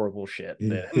horrible shit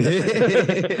then.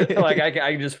 Like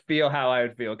I just feel how I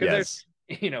would feel. Because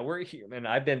we're human.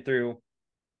 I've been through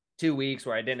 2 weeks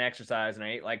where I didn't exercise and I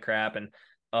ate like crap. And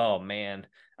oh man,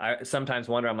 I sometimes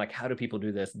wonder, I'm like, how do people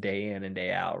do this day in and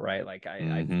day out? Right. Like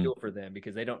I feel for them,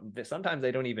 because sometimes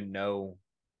they don't even know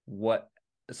what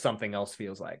something else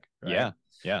feels like. Right?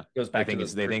 Yeah. Goes back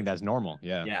they think that's normal.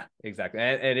 Yeah, exactly.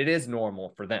 And it is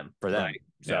normal for them. Right?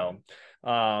 So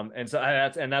that's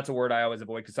a word I always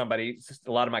avoid, because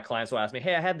a lot of my clients will ask me,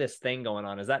 hey, I had this thing going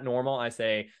on, is that normal? I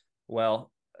say, well,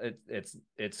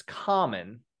 it's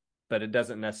common, but it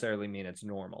doesn't necessarily mean it's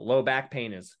normal. Low back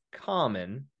pain is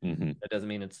common. That doesn't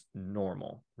mean it's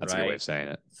normal. That's a good way of saying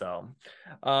it. So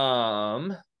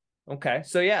okay,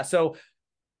 so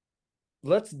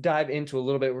let's dive into a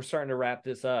little bit. We're starting to wrap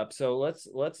this up. So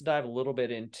let's dive a little bit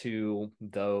into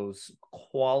those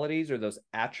qualities or those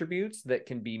attributes that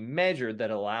can be measured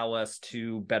that allow us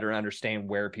to better understand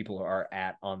where people are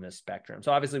at on this spectrum.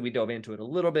 So obviously we dove into it a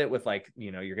little bit with like,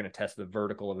 you're going to test the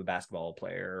vertical of a basketball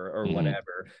player or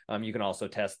whatever. You can also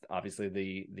test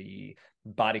obviously the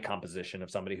body composition of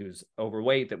somebody who's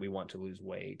overweight that we want to lose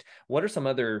weight. What are some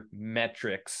other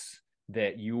metrics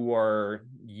that you are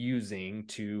using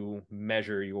to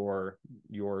measure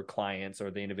your clients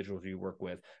or the individuals you work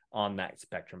with on that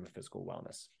spectrum of physical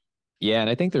wellness? Yeah, and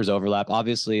I think there's overlap.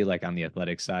 Obviously, like on the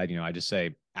athletic side, I just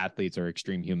say athletes are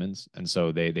extreme humans, and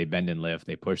so they bend and lift,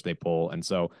 they push, they pull, and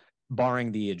so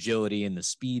barring the agility and the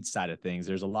speed side of things,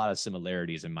 there's a lot of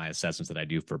similarities in my assessments that I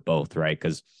do for both, right?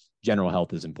 Because general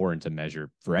health is important to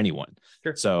measure for anyone.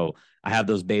 Sure. So I have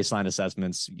those baseline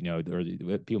assessments, or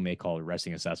what people may call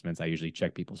resting assessments. I usually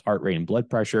check people's heart rate and blood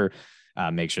pressure,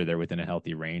 make sure they're within a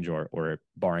healthy range, or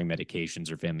barring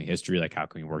medications or family history, like how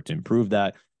can we work to improve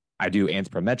that? I do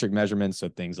anthropometric measurements, so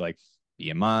things like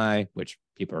BMI, which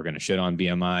people are going to shit on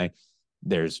BMI.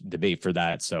 There's debate for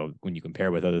that. So when you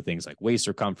compare with other things like waist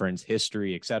circumference,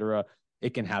 history, et cetera,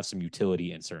 it can have some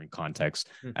utility in certain contexts,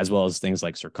 as well as things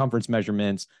like circumference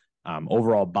measurements,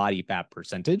 overall body fat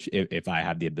percentage, if I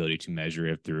have the ability to measure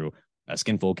it through a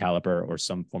skin fold caliper or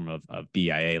some form of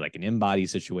BIA, like an in-body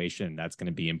situation. That's going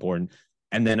to be important.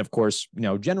 And then, of course,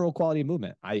 general quality of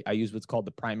movement. I use what's called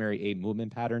the primary 8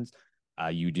 movement patterns.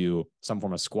 You do some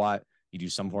form of squat. You do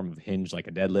some form of hinge like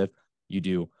a deadlift. You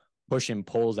do push and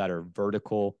pulls that are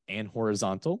vertical and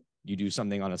horizontal. You do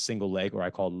something on a single leg, or I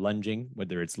call lunging,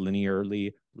 whether it's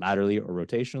linearly, laterally, or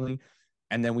rotationally.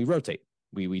 And then we rotate.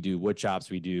 We do wood chops.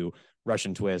 We do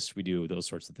Russian twists. We do those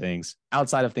sorts of things.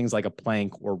 Outside of things like a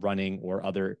plank or running or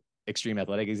other extreme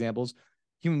athletic examples,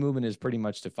 human movement is pretty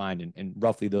much defined in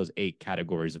roughly those 8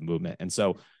 categories of movement. And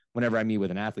so whenever I meet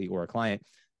with an athlete or a client,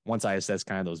 once I assess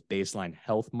kind of those baseline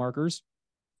health markers,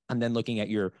 I'm then looking at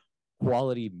your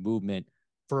quality movement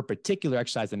for a particular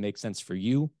exercise that makes sense for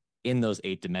you in those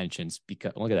 8 dimensions.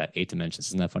 Because look at that, 8 dimensions.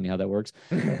 Isn't that funny how that works?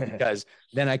 Because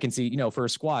then I can see, for a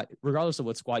squat, regardless of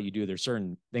what squat you do, there's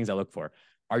certain things I look for.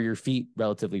 Are your feet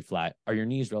relatively flat? Are your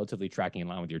knees relatively tracking in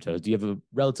line with your toes? Do you have a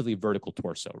relatively vertical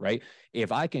torso, right?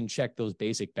 If I can check those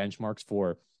basic benchmarks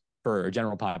for a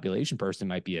general population person, it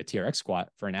might be a TRX squat.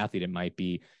 For an athlete, it might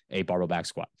be a barbell back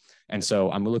squat. And so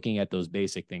I'm looking at those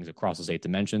basic things across those 8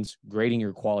 dimensions, grading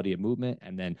your quality of movement,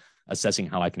 and then assessing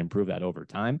how I can improve that over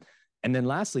time. And then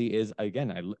lastly is,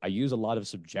 again, I use a lot of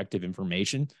subjective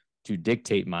information to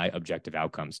dictate my objective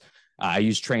outcomes. I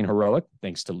use Train Heroic.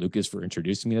 Thanks to Lucas for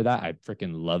introducing me to that. I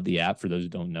freaking love the app. For those who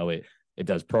don't know it, it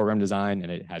does program design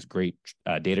and it has great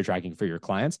data tracking for your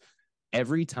clients.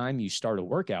 Every time you start a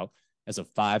workout, as a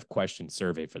 5-question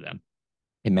survey for them.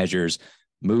 It measures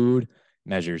mood,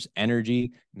 measures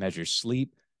energy, measures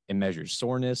sleep, it measures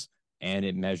soreness, and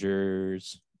it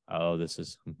measures, I'm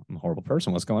a horrible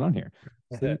person. What's going on here?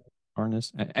 Sleep,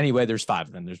 soreness. Anyway, there's 5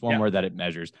 of them. There's one more that it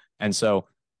measures. And so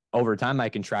over time, I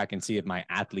can track and see if my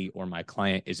athlete or my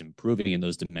client is improving in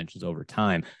those dimensions over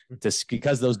time,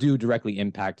 because those do directly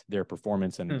impact their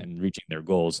performance and reaching their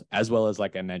goals, as well as,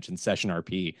 like I mentioned, session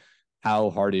RP.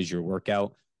 How hard is your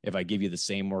workout? If I give you the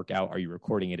same workout, are you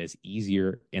recording it as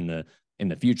easier in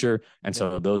the future? And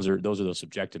so those are those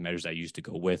subjective measures I use to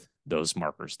go with those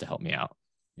markers to help me out.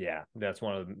 Yeah, that's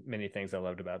one of the many things I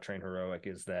loved about Train Heroic,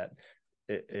 is that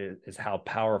is how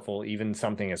powerful even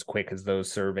something as quick as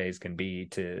those surveys can be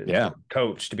to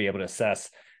coach to be able to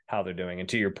assess how they're doing. And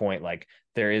to your point, like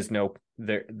there's no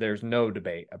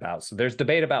debate about, so there's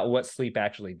debate about what sleep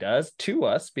actually does to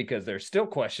us, because there's still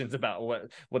questions about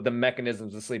what the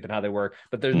mechanisms of sleep and how they work,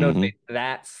 but there's no debate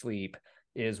that sleep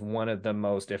is one of the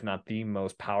most, if not the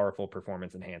most powerful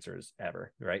performance enhancers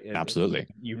ever, right? Absolutely.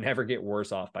 You never get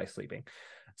worse off by sleeping.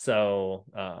 So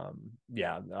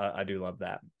I do love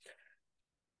that.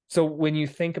 So when you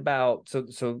think about,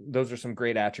 so those are some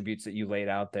great attributes that you laid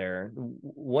out there.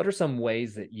 What are some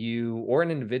ways that you or an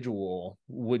individual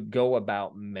would go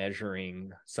about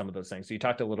measuring some of those things? So you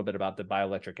talked a little bit about the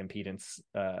bioelectric impedance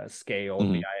scale,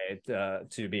 BIA,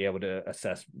 to be able to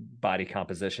assess body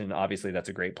composition. Obviously, that's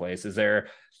a great place.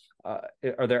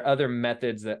 Are there other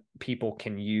methods that people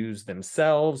can use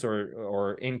themselves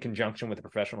or in conjunction with a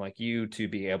professional like you to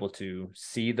be able to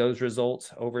see those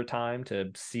results over time,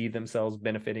 to see themselves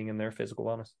benefiting in their physical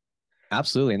wellness?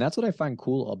 Absolutely. And that's what I find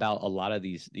cool about a lot of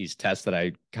these tests that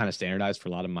I kind of standardize for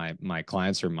a lot of my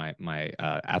clients or my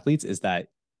athletes, is that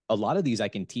a lot of these I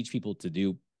can teach people to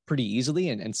do pretty easily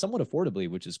and somewhat affordably,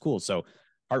 which is cool. So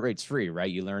heart rate's free,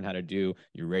 right? You learn how to do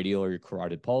your radial or your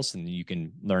carotid pulse, and you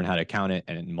can learn how to count it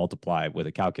and multiply with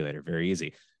a calculator. Very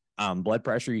easy. Blood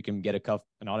pressure, you can get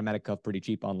an automatic cuff pretty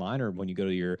cheap online, or when you go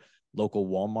to your local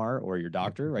Walmart or your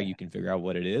doctor, right? You can figure out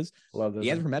what it is. Love this. The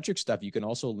anthropometric stuff, you can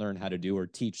also learn how to do or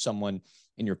teach someone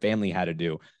in your family how to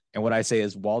do. And what I say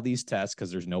is, while these tests,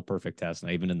 because there's no perfect test,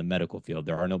 and even in the medical field,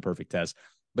 there are no perfect tests,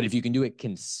 but if you can do it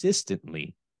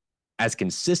consistently as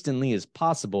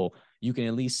possible, you can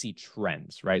at least see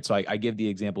trends, right? So I give the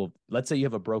example of, let's say you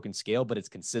have a broken scale, but it's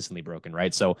consistently broken,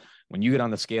 right? So when you get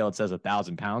on the scale, it says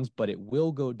 1,000 pounds, but it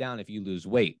will go down if you lose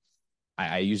weight.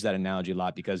 I use that analogy a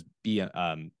lot because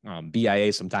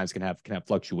BIA sometimes can have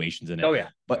fluctuations in it. Oh yeah.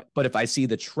 But if I see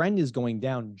the trend is going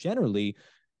down generally,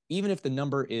 even if the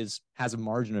number has a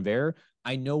margin of error,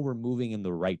 I know we're moving in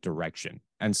the right direction.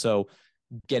 And so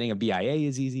getting a BIA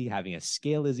is easy, having a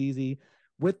scale is easy.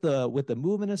 With the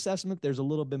movement assessment, there's a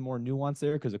little bit more nuance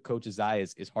there, because a coach's eye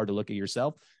is hard to look at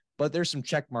yourself. But there's some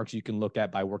check marks you can look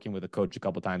at by working with a coach a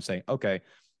couple of times, saying, okay,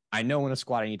 I know in a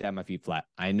squat I need to have my feet flat.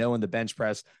 I know in the bench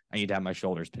press I need to have my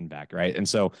shoulders pinned back, right? And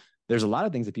so there's a lot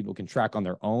of things that people can track on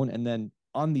their own. And then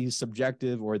on the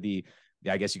subjective or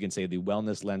I guess you can say the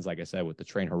wellness lens, like I said, with the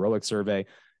Train Heroic survey,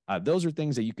 those are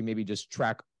things that you can maybe just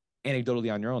track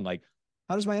anecdotally on your own. Like,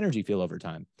 how does my energy feel over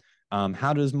time?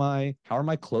 How are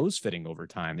my clothes fitting over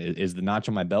time? Is the notch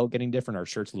on my belt getting different? Are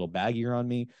shirts a little baggier on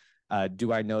me?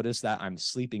 Do I notice that I'm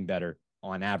sleeping better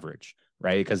on average,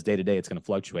 right? Because day to day, it's going to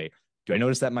fluctuate. Do I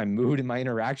notice that my mood and my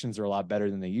interactions are a lot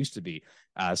better than they used to be?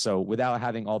 So without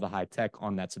having all the high tech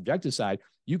on that subjective side,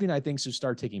 you can, I think, just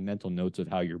start taking mental notes of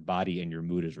how your body and your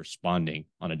mood is responding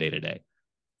on a day to day.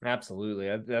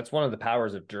 Absolutely. That's one of the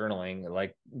powers of journaling.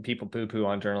 Like, people poo-poo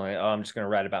on journaling. Oh, I'm just going to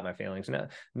write about my feelings.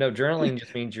 No, journaling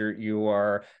just means you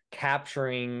are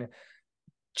capturing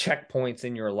checkpoints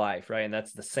in your life, right? And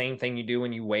that's the same thing you do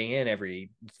when you weigh in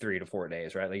every 3 to 4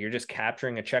 days, right? Like, you're just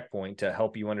capturing a checkpoint to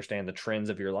help you understand the trends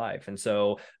of your life. And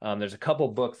so there's a couple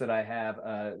books that I have.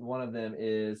 One of them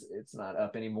is, it's not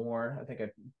up anymore, I think I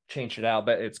changed it out,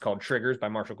 but it's called Triggers by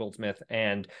Marshall Goldsmith.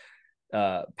 And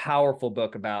powerful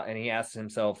book about, and he asks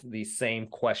himself these same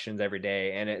questions every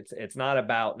day. And it's not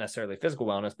about necessarily physical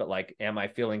wellness, but like, am I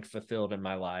feeling fulfilled in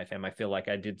my life? Am I feel like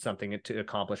I did something to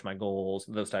accomplish my goals?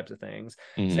 Those types of things.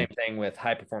 Mm-hmm. Same thing with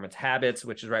High Performance Habits,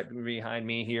 which is right behind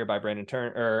me here by Brandon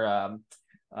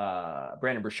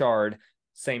Burchard.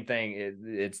 Same thing.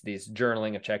 It's these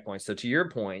journaling of checkpoints. So to your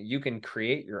point, you can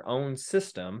create your own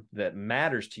system that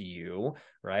matters to you,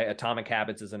 right? Atomic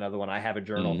Habits is another one. I have a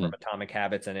journal from Atomic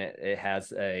Habits, and it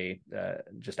has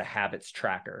just a habits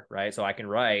tracker, right? So I can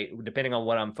write, depending on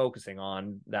what I'm focusing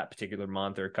on that particular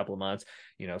month or a couple of months,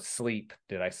 sleep.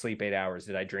 Did I sleep 8 hours?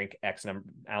 Did I drink X number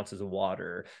ounces of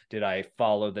water? Did I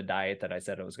follow the diet that I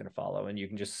said I was going to follow? And you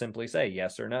can just simply say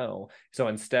yes or no. So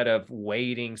instead of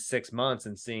waiting 6 months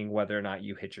and seeing whether or not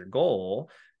you hit your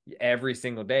goal, every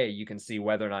single day you can see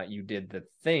whether or not you did the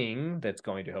thing that's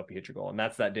going to help you hit your goal. And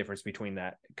that's that difference between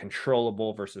that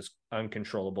controllable versus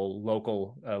uncontrollable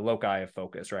loci of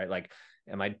focus, right? Like,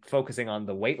 am I focusing on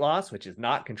the weight loss, which is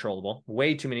not controllable?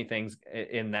 Way too many things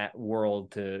in that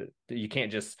world you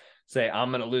can't just say, I'm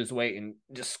going to lose weight and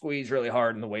just squeeze really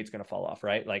hard and the weight's going to fall off,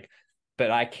 right? Like,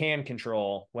 but I can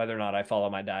control whether or not I follow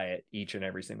my diet each and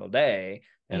every single day.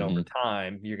 And over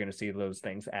time, you're going to see those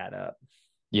things add up.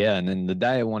 Yeah. And then the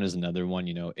diet one is another one.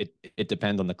 It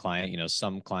depends on the client.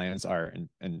 Some clients are,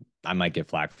 and I might get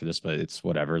flack for this, but it's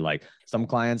whatever. Like, some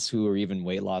clients who are even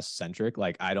weight loss centric,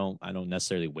 like, I don't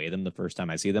necessarily weigh them the first time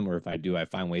I see them, or if I do, I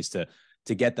find ways to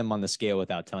get them on the scale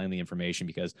without telling the information,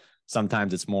 because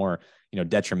sometimes it's more,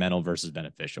 detrimental versus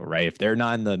beneficial, right? If they're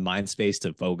not in the mind space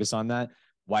to focus on that,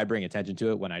 why bring attention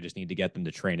to it when I just need to get them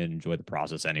to train and enjoy the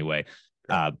process anyway?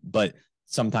 But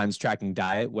sometimes tracking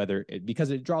diet, because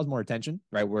it draws more attention,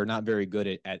 right? We're not very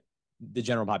good at the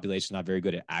general population, not very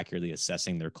good at accurately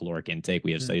assessing their caloric intake.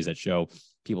 We have studies that show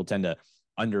people tend to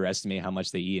underestimate how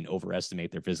much they eat and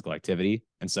overestimate their physical activity.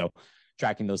 And so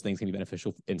tracking those things can be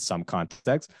beneficial in some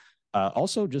contexts.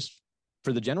 Also, just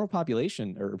for the general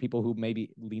population or people who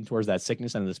maybe lean towards that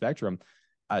sickness end of the spectrum,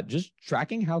 just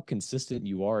tracking how consistent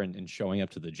you are in showing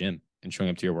up to the gym and showing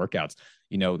up to your workouts.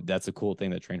 That's a cool thing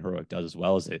that Train Heroic does, as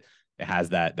well as it has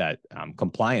that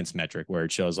compliance metric where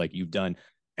it shows like you've done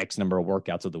X number of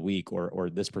workouts of the week or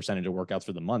this percentage of workouts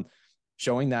for the month.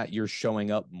 Showing that you're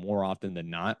showing up more often than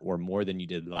not, or more than you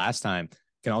did last time,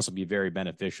 can also be very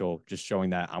beneficial. Just showing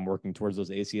that I'm working towards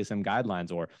those ACSM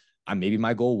guidelines, or maybe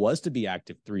my goal was to be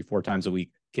active 3-4 times a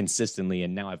week consistently,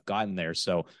 and now I've gotten there.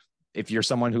 So if you're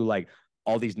someone who, like,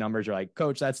 all these numbers are like,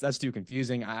 coach, that's too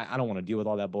confusing, I don't want to deal with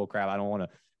all that bull crap, I don't want to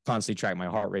constantly track my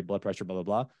heart rate, blood pressure, blah, blah,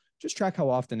 blah. Just track how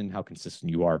often and how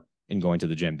consistent you are in going to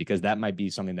the gym, because that might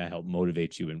be something that helps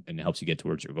motivate you and helps you get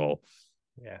towards your goal.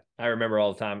 Yeah. I remember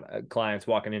all the time clients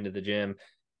walking into the gym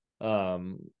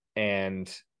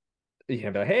and be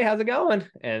like, hey, how's it going?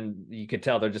 And you could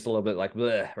tell they're just a little bit like,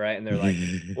 bleh, right? And they're like,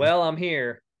 well, I'm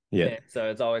here. Yeah. And so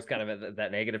it's always kind of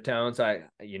that negative tone. So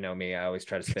me, I always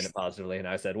try to spin it positively. And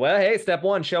I said, well, hey, step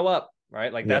one, show up,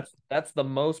 right? Like, that's the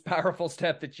most powerful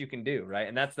step that you can do, right?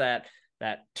 And that's that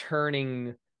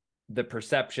turning the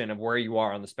perception of where you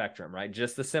are on the spectrum, right?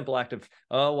 Just the simple act of,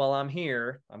 oh, well, I'm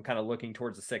here. I'm kind of looking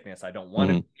towards the sickness. I don't want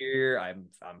to be here. I'm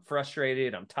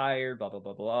frustrated. I'm tired, blah, blah,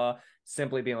 blah, blah.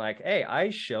 Simply being like, hey, I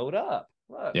showed up.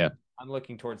 Look, I'm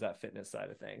looking towards that fitness side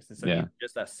of things. And so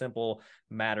just that simple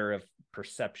matter of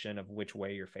perception of which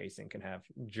way you're facing can have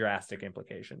drastic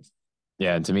implications.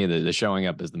 Yeah, and to me, the showing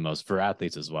up is the most, for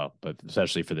athletes as well, but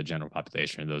especially for the general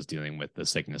population, those dealing with the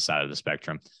sickness side of the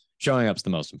spectrum. Showing up is the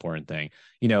most important thing.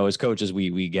 As coaches,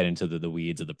 we get into the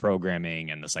weeds of the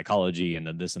programming and the psychology and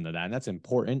the this and the that, and that's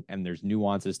important. And there's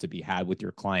nuances to be had with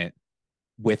your client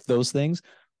with those things.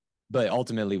 But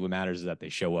ultimately, what matters is that they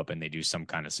show up and they do some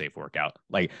kind of safe workout.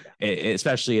 Like,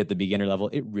 especially at the beginner level,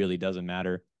 it really doesn't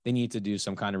matter. They need to do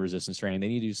some kind of resistance training. They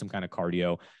need to do some kind of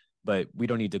cardio, but we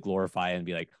don't need to glorify it and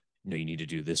be like, no, you need to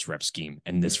do this rep scheme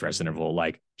and this rest interval.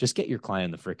 Like, just get your client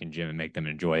in the freaking gym and make them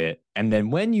enjoy it. And then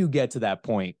when you get to that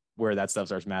point where that stuff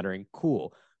starts mattering,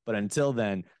 cool. But until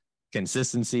then,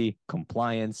 consistency,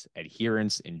 compliance,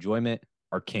 adherence, enjoyment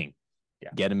are king. Yeah.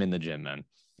 Get them in the gym, man.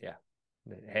 Yeah.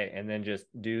 Hey, and then just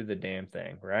do the damn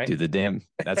thing, right? Do the damn.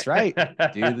 That's right.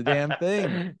 Do the damn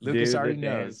thing. Lucas already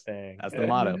knows. Thing. That's the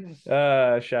motto.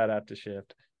 Shout out to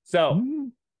Shift. So,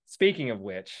 speaking of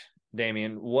which,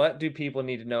 Damien, what do people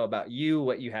need to know about you,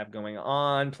 what you have going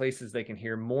on, places they can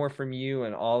hear more from you,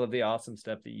 and all of the awesome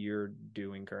stuff that you're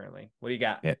doing currently? What do you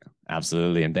got? Yeah,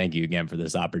 absolutely. And thank you again for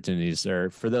this opportunity, sir.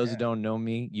 For those who don't know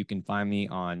me, you can find me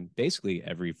on basically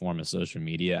every form of social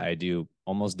media. I do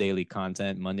almost daily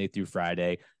content Monday through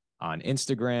Friday on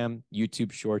Instagram,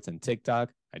 YouTube Shorts, and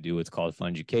TikTok. I do what's called Fun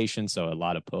Education. So a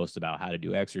lot of posts about how to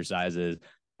do exercises,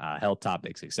 health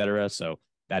topics, etc. So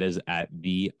that is at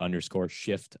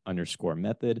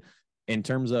the_shift_method. In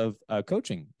terms of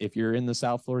coaching, if you're in the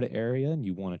South Florida area and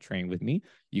you want to train with me,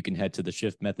 you can head to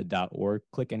theshiftmethod.org,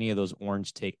 click any of those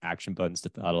orange take action buttons to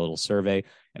fill out a little survey,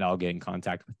 and I'll get in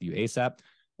contact with you ASAP.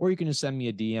 Or you can just send me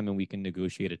a DM and we can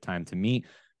negotiate a time to meet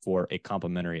for a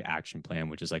complimentary action plan,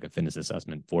 which is like a fitness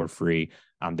assessment for free.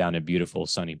 I'm down in beautiful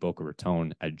sunny Boca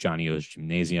Raton at Johnny O's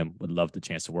Gymnasium. Would love the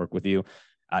chance to work with you.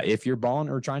 If you're balling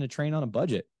or trying to train on a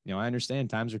budget, I understand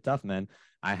times are tough, man.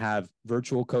 I have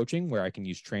virtual coaching where I can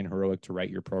use Train Heroic to write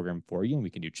your program for you and we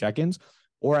can do check-ins.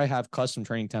 Or I have custom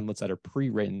training templates that are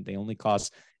pre-written. They only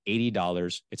cost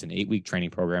 $80. It's an 8-week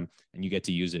training program and you get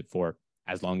to use it for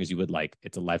as long as you would like.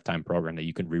 It's a lifetime program that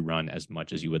you can rerun as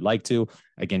much as you would like to.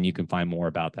 Again, you can find more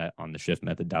about that on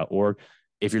theshiftmethod.org.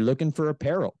 If you're looking for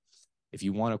apparel, if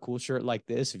you want a cool shirt like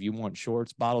this, if you want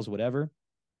shorts, bottles, whatever,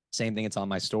 same thing, it's on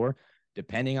my store.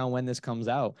 Depending on when this comes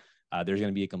out, there's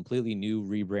going to be a completely new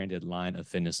rebranded line of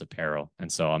fitness apparel.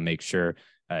 And so I'll make sure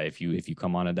if you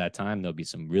come on at that time, there'll be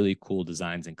some really cool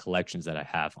designs and collections that I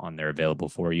have on there available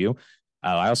for you.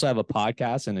 I also have a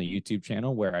podcast and a YouTube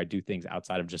channel where I do things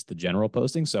outside of just the general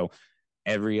posting. So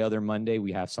every other Monday,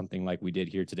 we have something like we did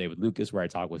here today with Lucas, where I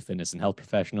talk with fitness and health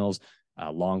professionals,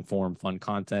 long form, fun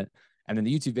content. And then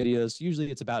the YouTube videos,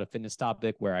 usually it's about a fitness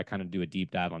topic where I kind of do a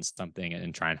deep dive on something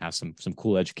and try and have some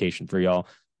cool education for y'all.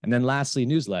 And then lastly,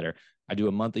 newsletter. I do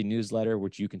a monthly newsletter,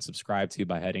 which you can subscribe to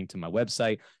by heading to my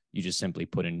website. You just simply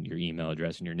put in your email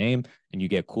address and your name, and you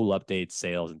get cool updates,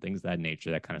 sales, and things of that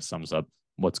nature that kind of sums up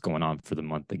what's going on for the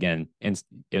month. Again, and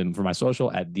for my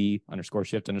social at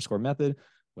the_shift_method,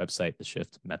 website,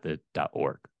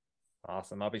 theshiftmethod.org.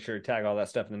 Awesome. I'll be sure to tag all that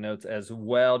stuff in the notes as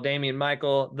well. Damien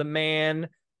Michael, the man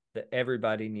that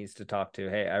everybody needs to talk to.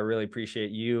 Hey, I really appreciate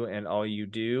you and all you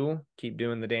do. Keep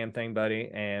doing the damn thing,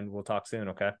 buddy, and we'll talk soon,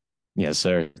 okay? Yes,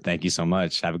 sir. Thank you so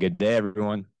much. Have a good day,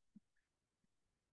 everyone.